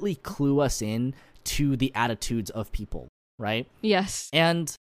implicitly clue us in to the attitudes of people, right? Yes.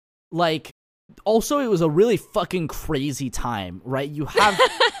 And like, also it was a really fucking crazy time, right? You have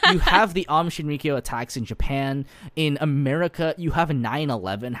the Shinrikyo attacks in Japan. In America, you have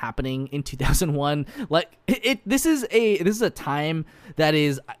 9/11 happening in 2001. Like, this is a time that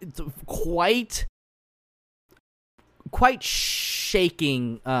is quite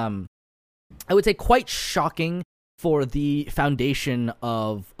shaking. I would say quite shocking for the foundation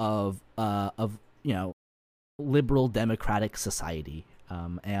of you know, liberal democratic society,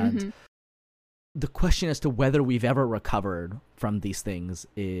 and the question as to whether we've ever recovered from these things,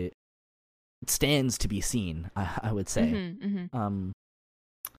 it stands to be seen. I would say. But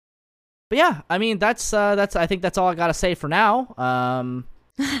yeah, I mean that's I think that's all I gotta say for now.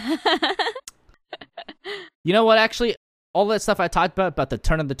 You know what? Actually, all that stuff I talked about the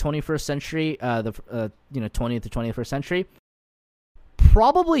turn of the 21st century, the 20th to 21st century,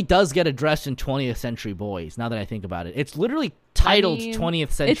 probably does get addressed in 20th Century Boys. Now that I think about it, it's literally titled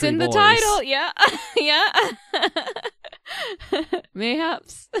 20th Century Boys. It's in the title, yeah, yeah.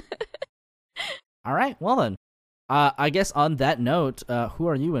 Mayhaps. All right, well then, I guess on that note, who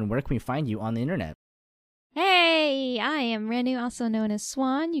are you and where can we find you on the internet? Hey, I am Renu, also known as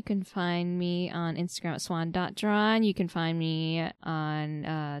Swan. You can find me on Instagram at swan.drawn. You can find me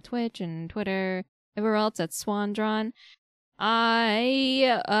on Twitch and Twitter, everywhere else at swandrawn.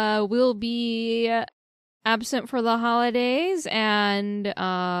 I will be absent for the holidays and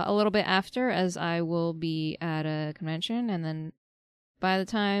a little bit after, as I will be at a convention, and then by the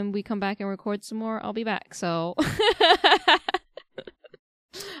time we come back and record some more, I'll be back. So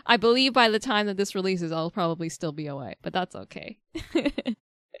I believe by the time that this releases, I'll probably still be away, but that's okay.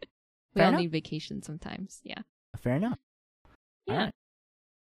 We all enough. need vacation sometimes. Yeah. Fair enough. Yeah. All right.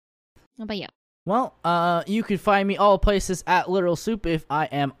 But yeah. Well, you can find me all places at Literal Soup. If I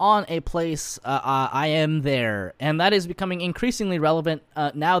am on a place, I am there. And that is becoming increasingly relevant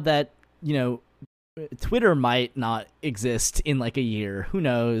now that, Twitter might not exist in like a year. Who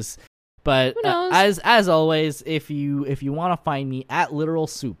knows? But Who knows? As always, if you want to find me at Literal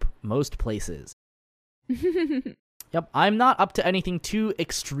Soup, most places. Yep, I'm not up to anything too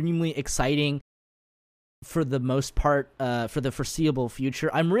extremely exciting for the most part for the foreseeable future.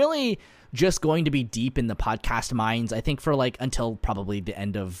 I'm really just going to be deep in the podcast mines, I think, for like until probably the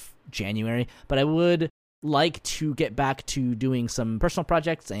end of January. But I would like to get back to doing some personal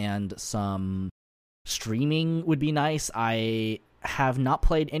projects, and some streaming would be nice. I have not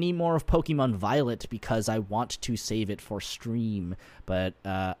played any more of Pokemon Violet because I want to save it for stream, but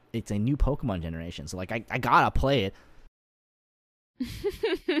it's a new Pokemon generation, so like I gotta play it.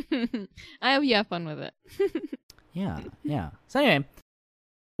 I hope you have fun with it. Yeah. So anyway,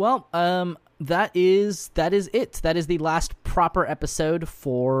 well, that is it. That is the last proper episode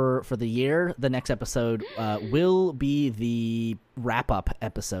for the year. The next episode will be the wrap up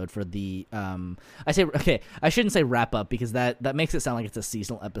episode for the I shouldn't say wrap up because that makes it sound like it's a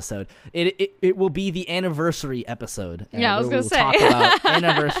seasonal episode. It will be the anniversary episode. Yeah, I was where gonna we'll say. talk about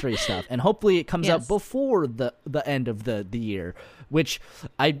anniversary stuff, and hopefully it comes out Yes. before the end of the year, which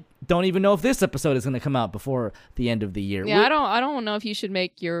I don't even know if this episode is going to come out before the end of the year. Yeah, I don't know if you should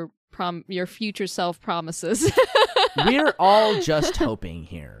make your future self promises. We're all just hoping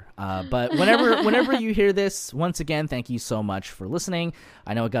here. But whenever you hear this, once again, thank you so much for listening.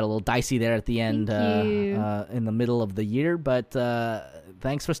 I know it got a little dicey there at the end Thank you. in the middle of the year, but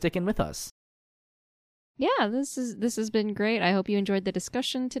thanks for sticking with us. Yeah, this has been great. I hope you enjoyed the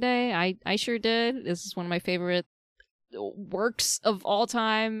discussion today. I sure did. This is one of my favorite works of all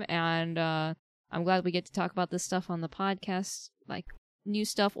time, and I'm glad we get to talk about this stuff on the podcast, like new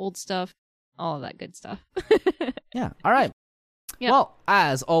stuff, old stuff, all of that good stuff. Yeah. All right. Yeah. Well,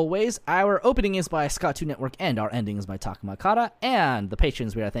 as always, our opening is by Scott2 Network and our ending is by Takuma Kata. And the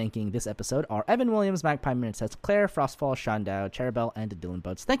patrons we are thanking this episode are Evan Williams, Magpie Minutes, Claire, Frostfall, Shandao, Cherubel, and Dylan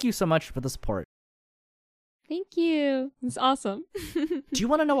Boats. Thank you so much for the support. Thank you. It's awesome. Do you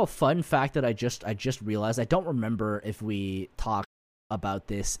want to know a fun fact that I just realized? I don't remember if we talked about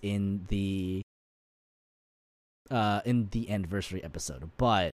this in the anniversary episode,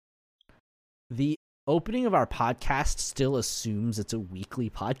 but the opening of our podcast still assumes it's a weekly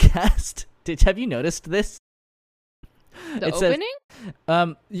podcast. Have you noticed this? The It says-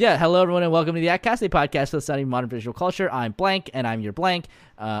 opening? Yeah, hello everyone and welcome to the Actcast, a podcast for the study of modern visual culture. I'm blank and I'm your blank,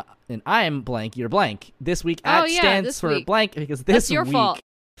 and I'm blank, you're blank. This week stands this for week. blank because this That's your week. fault.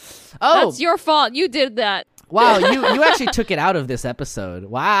 Oh, That's your fault. You did that. wow, you actually took it out of this episode.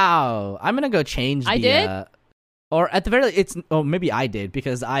 Wow, I'm gonna go change. I did? Or at the very least, maybe I did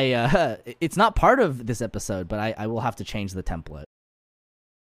because it's not part of this episode, but I will have to change the template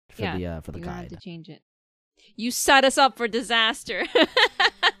for the You're gonna have guide. to change it. You set us up for disaster.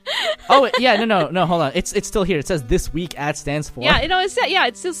 Oh yeah, no, hold on. It's still here. It says this week at stands for. Yeah,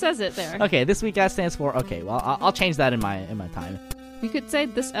 it still says it there. Okay, this week at stands for. Okay, well I'll change that in my time. We could say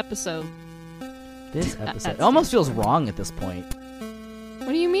this episode. This episode At it almost feels wrong at this point What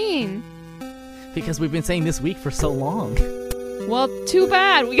do you mean? because we've been saying this week for so long. Well, too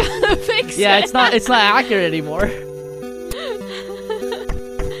bad. We gotta fix Yeah, it. it's not accurate anymore.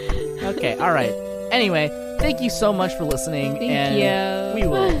 Okay, all right. Anyway, thank you so much for listening. Thank and you. we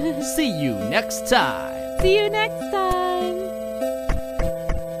will see you next time. See you next time.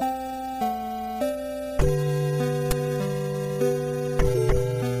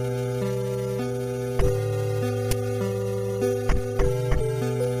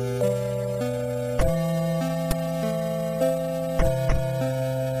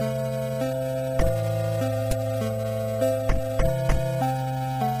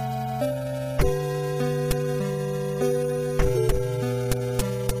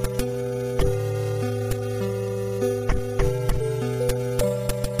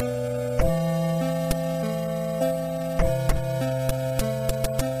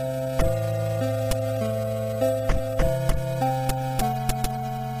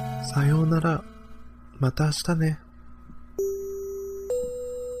さようなら。また明日ね。